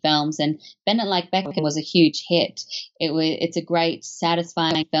indie films. And Bend It Like Beckham was a huge hit. It's a great,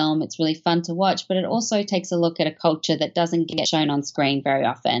 satisfying film. It's really fun to watch, but it also takes a look at a culture that doesn't get shown on screen very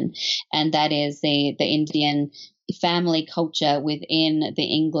often, and that is the Indian family culture within the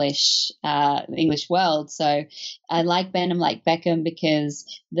English world. So I like Bend It Like Beckham because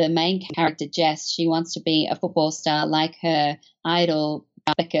the main character, Jess, she wants to be a football star like her idol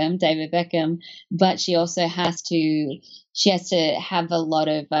David Beckham, but she also has to have a lot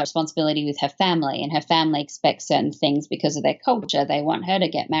of responsibility with her family, and her family expects certain things because of their culture. They want her to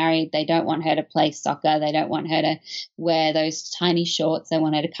get married. They don't want her to play soccer. They don't want her to wear those tiny shorts. They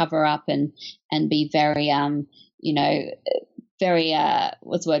want her to cover up and be very very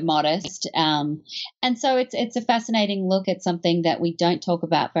modest. And so it's a fascinating look at something that we don't talk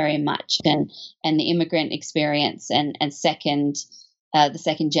about very much, and the immigrant experience and the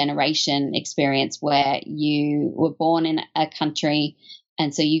second generation experience, where you were born in a country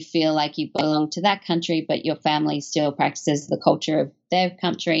and so you feel like you belong to that country, but your family still practices the culture of their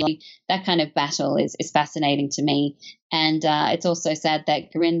country. That kind of battle is fascinating to me. And it's also sad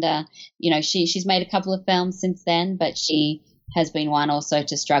that Gurinder, she's made a couple of films since then, but she has been one also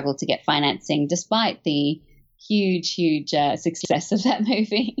to struggle to get financing despite the huge success of that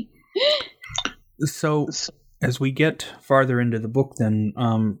movie. So as we get farther into the book, then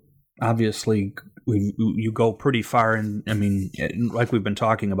obviously you go pretty far. And I mean, like we've been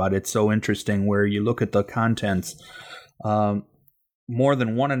talking about, it's so interesting where you look at the contents. More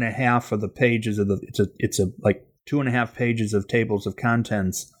than 1.5 of the pages of it's like 2.5 pages of tables of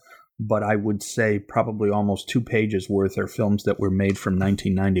contents, but I would say probably almost 2 pages worth are films that were made from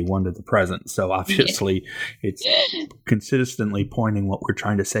 1991 to the present. So obviously it's consistently pointing what we're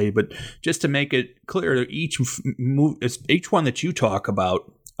trying to say. But just to make it clear, each one that you talk about,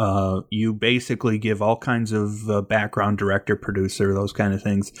 you basically give all kinds of background, director, producer, those kind of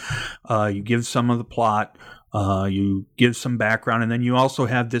things. You give some of the plot. You give some background, and then you also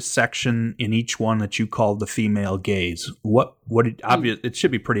have this section in each one that you call the female gaze. It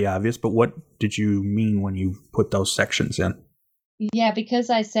should be pretty obvious, but what did you mean when you put those sections in? Yeah,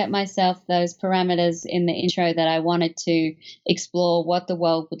 because I set myself those parameters in the intro that I wanted to explore what the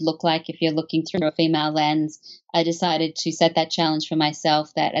world would look like if you're looking through a female lens. I decided to set that challenge for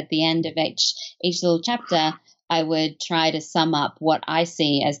myself, that at the end of each little chapter, I would try to sum up what I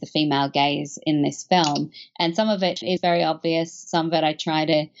see as the female gaze in this film. And some of it is very obvious. Some of it I try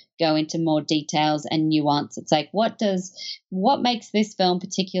to go into more details and nuance. It's like, what makes this film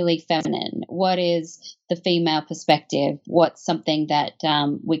particularly feminine? What is the female perspective? What's something that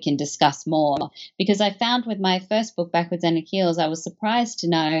we can discuss more? Because I found with my first book, Backwards and Heels, I was surprised to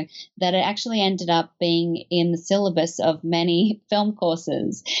know that it actually ended up being in the syllabus of many film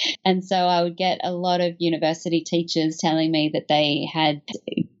courses. And so I would get a lot of university teachers telling me that they had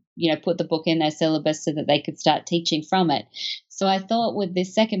put the book in their syllabus so that they could start teaching from it. So I thought with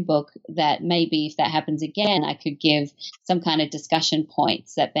this second book that maybe if that happens again, I could give some kind of discussion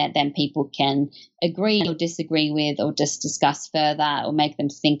points that then people can agree or disagree with, or just discuss further, or make them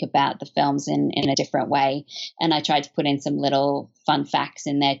think about the films in a different way. And I tried to put in some little fun facts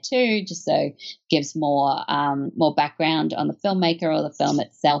in there too, just so it gives more background on the filmmaker or the film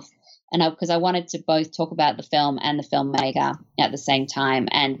itself. And because I wanted to both talk about the film and the filmmaker at the same time,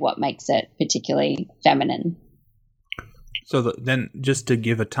 and what makes it particularly feminine. So then, just to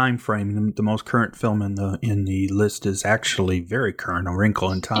give a time frame, the most current film in the list is actually very current, A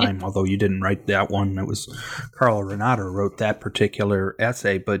Wrinkle in Time. Although you didn't write that one, it was Carlo Renato wrote that particular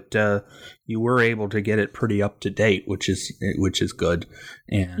essay. But you were able to get it pretty up to date, which is good.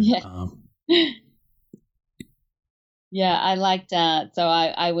 And yeah, I liked. So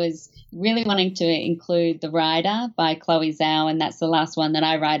I was really wanting to include The Rider by Chloe Zhao, and that's the last one that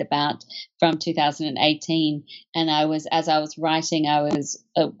I write about from 2018. And as I was writing, I was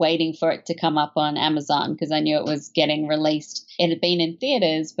waiting for it to come up on Amazon because I knew it was getting released. It had been in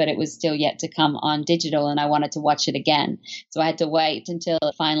theaters, but it was still yet to come on digital, and I wanted to watch it again. So I had to wait until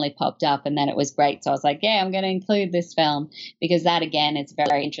it finally popped up, and then it was great. So I was like, yeah, I'm going to include this film because that, again, it's a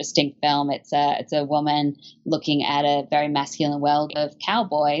very interesting film. It's a woman looking at a very masculine world of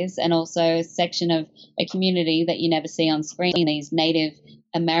cowboys and also a section of a community that you never see on screen, these Native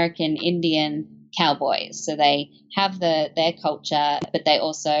American Indian cowboys. So they have their culture, but they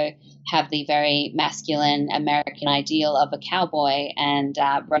also have the very masculine American ideal of a cowboy and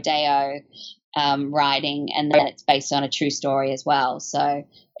rodeo riding, and then it's based on a true story as well. So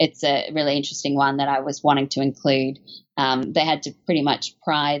it's a really interesting one that I was wanting to include. They had to pretty much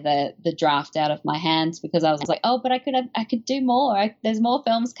pry the draft out of my hands because I was like, oh, but I could do more. There's more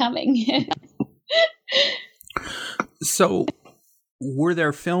films coming. So were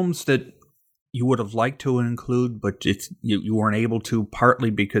there films that you would have liked to include, but you weren't able to,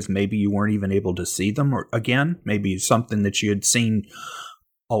 partly because maybe you weren't even able to see them, or again, maybe something that you had seen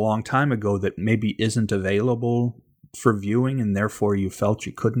a long time ago that maybe isn't available for viewing and therefore you felt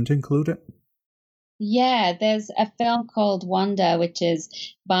you couldn't include it? Yeah, there's a film called Wanda, which is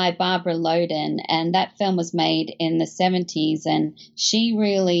by Barbara Loden, and that film was made in the 70s, and she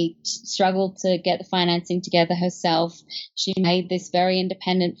really struggled to get the financing together herself. She made this very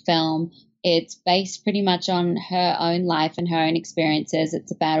independent film. It's based pretty much on her own life and her own experiences.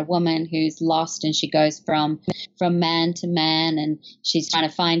 It's about a woman who's lost and she goes from man to man and she's trying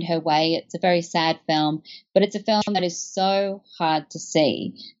to find her way. It's a very sad film, but it's a film that is so hard to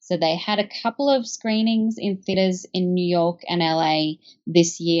see. So they had a couple of screenings in theaters in New York and LA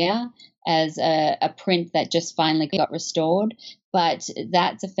this year as a print that just finally got restored. But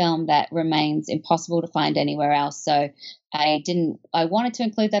that's a film that remains impossible to find anywhere else. So I wanted to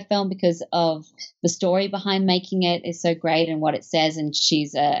include that film because of the story behind making it is so great and what it says. And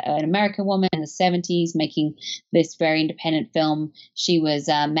she's an American woman in the 70s making this very independent film. She was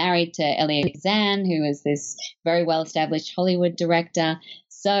married to Elia Kazan, who is this very well-established Hollywood director.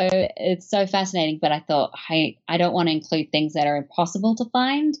 So it's so fascinating, but I thought, hey, I don't want to include things that are impossible to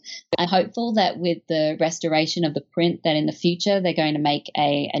find. I'm hopeful that with the restoration of the print that in the future they're going to make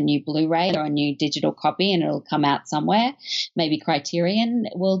a new Blu-ray or a new digital copy and it'll come out somewhere. Maybe Criterion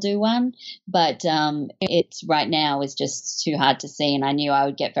will do one, but it's right now is just too hard to see, and I knew I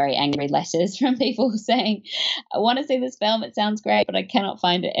would get very angry letters from people saying, I want to see this film, it sounds great, but I cannot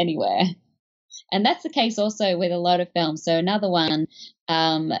find it anywhere. And that's the case also with a lot of films. So another one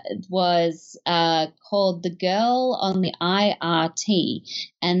was called The Girl on the IRT.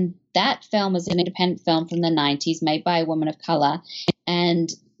 And that film was an independent film from the 90s made by a woman of color. And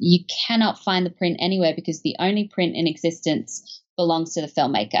you cannot find the print anywhere because the only print in existence belongs to the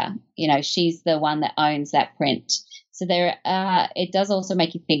filmmaker. You know, she's the one that owns that print. So it does also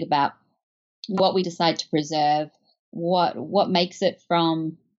make you think about what we decide to preserve, what makes it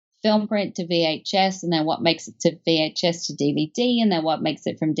from film print to VHS, and then what makes it to VHS to DVD, and then what makes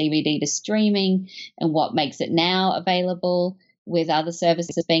it from DVD to streaming, and what makes it now available with other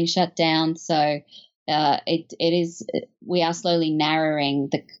services being shut down. So we are slowly narrowing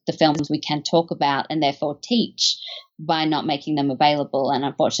the films we can talk about and therefore teach by not making them available. And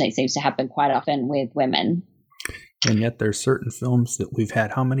unfortunately, it seems to happen quite often with women. And yet there's certain films that we've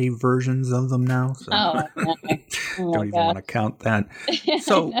had how many versions of them now? So don't even want to count that.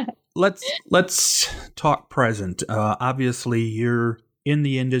 So let's talk present. Obviously, you're in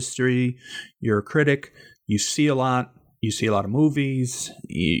the industry. You're a critic. You see a lot. You see a lot of movies.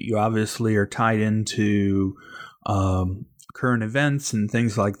 You obviously are tied into current events and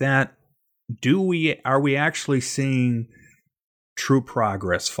things like that. Are we actually seeing true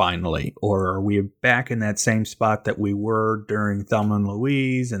progress finally, or are we back in that same spot that we were during Thelma and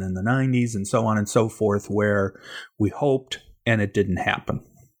Louise and in the 90s and so on and so forth, where we hoped and it didn't happen?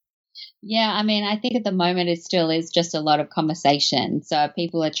 Yeah, I mean, I think at the moment it still is just a lot of conversation. So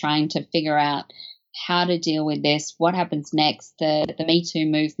people are trying to figure out how to deal with this, what happens next. The Me Too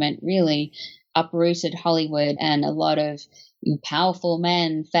movement really uprooted Hollywood, and a lot of powerful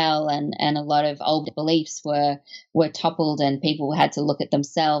men fell, and a lot of old beliefs were toppled, and people had to look at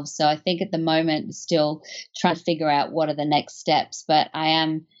themselves. So I think at the moment, still trying to figure out what are the next steps. But I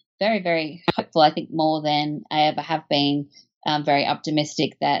am very, very hopeful. I think more than I ever have been. I'm very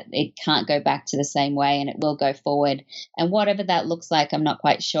optimistic that it can't go back to the same way, and it will go forward. And whatever that looks like, I'm not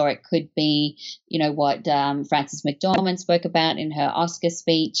quite sure. It could be, what Frances McDormand spoke about in her Oscar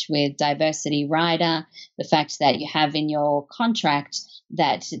speech with Diversity Rider, the fact that you have in your contract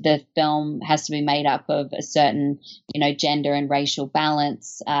that the film has to be made up of a certain, gender and racial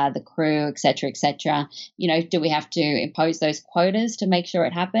balance, the crew, et cetera, et cetera. Do we have to impose those quotas to make sure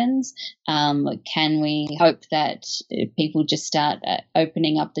it happens? Can we hope that people just start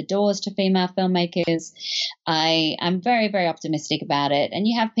opening up the doors to female filmmakers? I'm very, very optimistic about it. And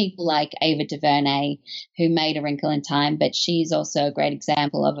you have people like Ava DuVernay, who made A Wrinkle in Time, but she's also a great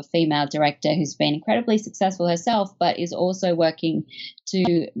example of a female director who's been incredibly successful herself, but is also working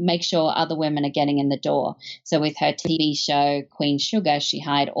to make sure other women are getting in the door. So with her TV show, Queen Sugar, she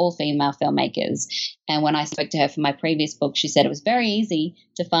hired all female filmmakers. And when I spoke to her for my previous book, she said it was very easy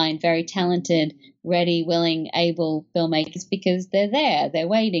to find very talented, ready, willing, able filmmakers because they're there, they're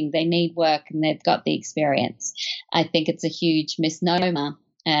waiting, they need work, and they've got the experience. I think it's a huge misnomer,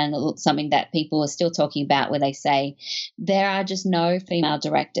 and something that people are still talking about, where they say there are just no female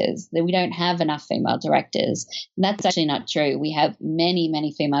directors, that we don't have enough female directors. And that's actually not true. We have many,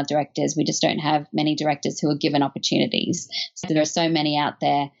 many female directors. We just don't have many directors who are given opportunities. So there are so many out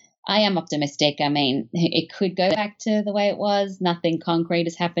there. I am optimistic. I mean, it could go back to the way it was. Nothing concrete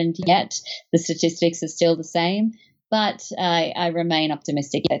has happened yet. The statistics are still the same, but I remain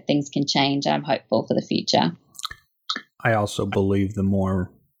optimistic that things can change. I'm hopeful for the future. I also believe the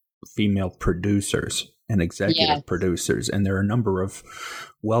more female producers and executive producers, and there are a number of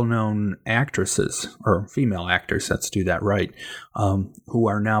well-known actresses, or female actors, let's do that right, who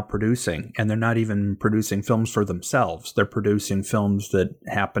are now producing, and they're not even producing films for themselves. They're producing films that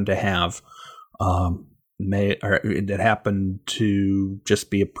happen to have, that happen to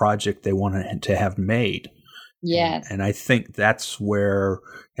just be a project they wanted to have made. Yes. And I think that's where,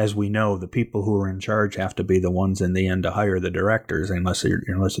 as we know, the people who are in charge have to be the ones in the end to hire the directors, unless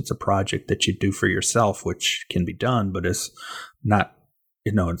it's a project that you do for yourself, which can be done, but it's not,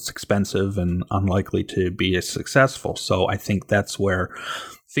 it's expensive and unlikely to be as successful. So I think that's where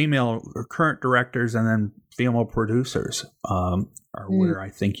female or current directors and then female producers are where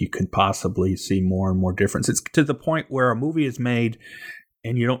I think you could possibly see more and more difference. It's to the point where a movie is made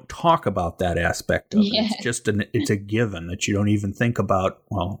and you don't talk about that aspect of it. It's just it's a given that you don't even think about,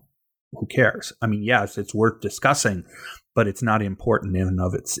 well, who cares? I mean, yes, it's worth discussing, but it's not important in and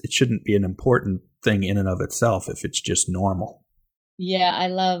of it. It shouldn't be an important thing in and of itself if it's just normal. Yeah, I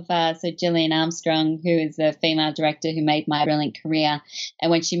love Gillian Armstrong, who is a female director who made My Brilliant Career.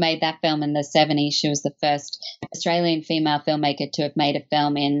 And when she made that film in the 70s, she was the first Australian female filmmaker to have made a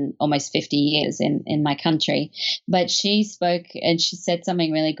film in almost 50 years in my country. But she spoke and she said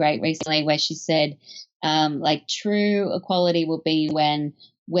something really great recently, where she said, true equality will be when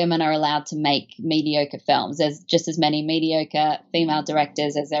women are allowed to make mediocre films. There's just as many mediocre female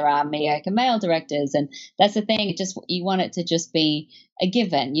directors as there are mediocre male directors. And that's the thing. You want it to just be a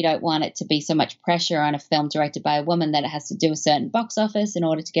given. You don't want it to be so much pressure on a film directed by a woman that it has to do a certain box office in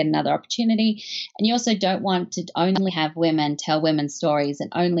order to get another opportunity. And you also don't want to only have women tell women's stories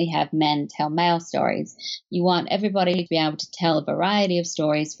and only have men tell male stories. You want everybody to be able to tell a variety of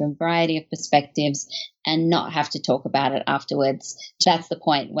stories from a variety of perspectives and not have to talk about it afterwards. That's the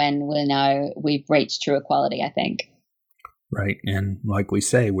point when we know we've reached true equality, I think. Right. And like we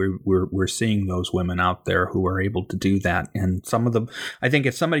say, we're seeing those women out there who are able to do that. And some of them, I think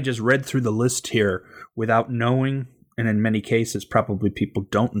if somebody just read through the list here without knowing, and in many cases, probably people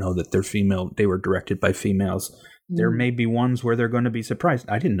don't know that they're female, they were directed by females. There may be ones where they're going to be surprised.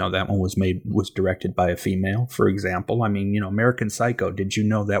 I didn't know that one was directed by a female, for example. I mean, American Psycho, did you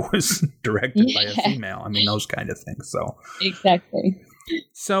know that was directed by a female? I mean, those kind of things. So exactly.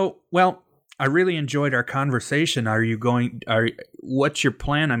 So, well, I really enjoyed our conversation. What's your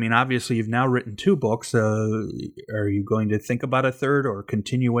plan? I mean, obviously you've now written 2 books. Are you going to think about a third or a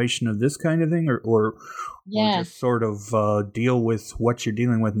continuation of this kind of thing, or just sort of deal with what you're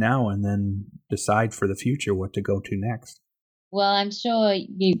dealing with now and then decide for the future what to go to next? Well, I'm sure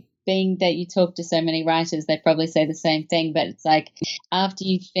being that you talk to so many writers, they probably say the same thing, but it's like after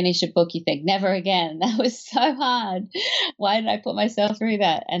you finish a book, you think, never again. That was so hard. Why did I put myself through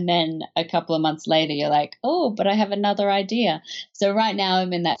that? And then a couple of months later, you're like, oh, but I have another idea. So right now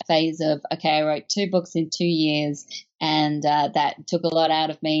I'm in that phase of, okay, I wrote 2 books in 2 years, and that took a lot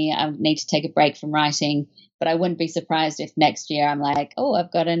out of me. I need to take a break from writing. but I wouldn't be surprised if next year I'm like, oh,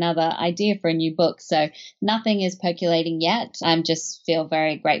 I've got another idea for a new book. So nothing is percolating yet. I just feel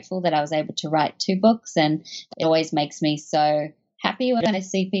very grateful that I was able to write 2 books, and it always makes me so happy when I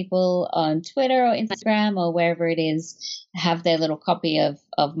see people on Twitter or Instagram or wherever it is have their little copy of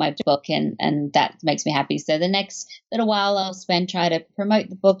my book, and that makes me happy. So the next little while I'll try to promote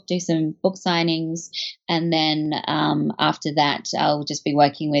the book, do some book signings, and then after that I'll just be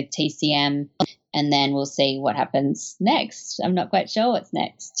working with TCM, and then we'll see what happens next. I'm not quite sure what's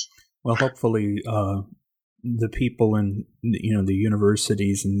next. Well, hopefully the people in the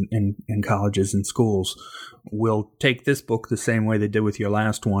universities and colleges and schools will take this book the same way they did with your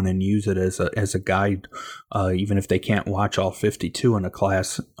last one and use it as a guide. Even if they can't watch all 52 in a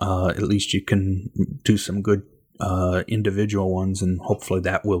class, at least you can do some good individual ones, and hopefully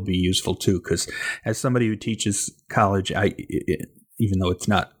that will be useful too. Because as somebody who teaches college, even though it's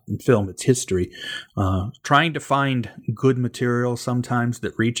not in film, it's history, trying to find good material sometimes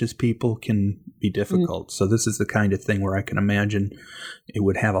that reaches people can be difficult. Mm-hmm. So this is the kind of thing where I can imagine it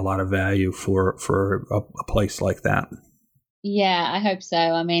would have a lot of value for a place like that. Yeah, I hope so.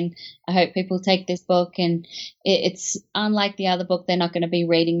 I mean, I hope people take this book, and it's unlike the other book. They're not going to be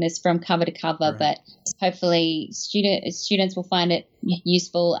reading this from cover to cover, right. But hopefully students will find it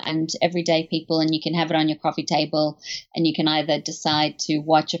useful and everyday people, and you can have it on your coffee table, and you can either decide to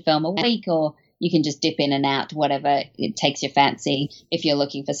watch a film a week, or you can just dip in and out, whatever it takes your fancy if you're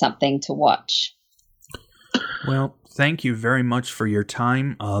looking for something to watch. Well, thank you very much for your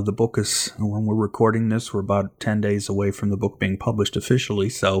time. The book is, when we're recording this, we're about 10 days away from the book being published officially.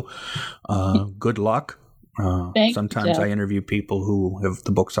 So good luck. Sometimes I interview people who have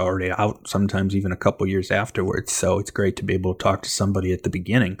the books already out, sometimes even a couple years afterwards. So it's great to be able to talk to somebody at the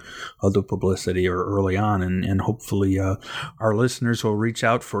beginning of the publicity or early on. And hopefully our listeners will reach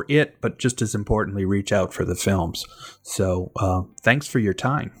out for it, but just as importantly, reach out for the films. So thanks for your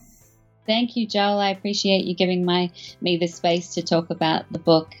time. Thank you, Joel. I appreciate you giving me the space to talk about the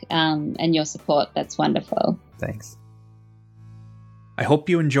book and your support. That's wonderful. Thanks. I hope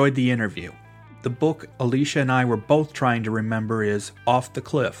you enjoyed the interview. The book Alicia and I were both trying to remember is Off the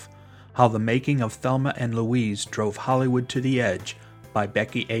Cliff, How the Making of Thelma and Louise Drove Hollywood to the Edge by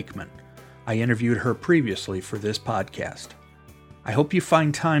Becky Aikman. I interviewed her previously for this podcast. I hope you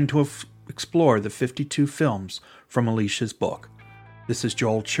find time to explore the 52 films from Alicia's book. This is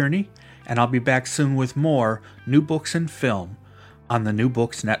Joel Cherney, and I'll be back soon with more New Books in Film on the New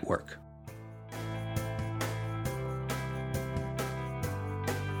Books Network.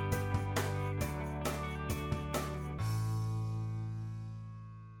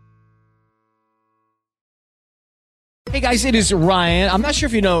 Hey guys, it is Ryan. I'm not sure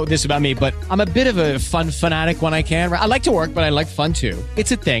if you know this about me, but I'm a bit of a fun fanatic when I can. I like to work, but I like fun too. It's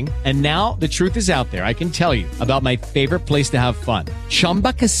a thing. And now the truth is out there. I can tell you about my favorite place to have fun.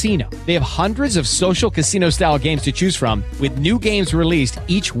 Chumba Casino. They have hundreds of social casino style games to choose from with new games released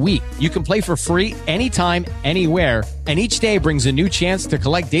each week. You can play for free anytime, anywhere. And each day brings a new chance to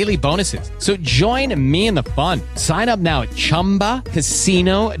collect daily bonuses. So join me in the fun. Sign up now at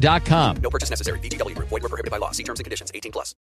ChumbaCasino.com. No purchase necessary. VGW Group. Void where prohibited by law. See terms and conditions. 18+.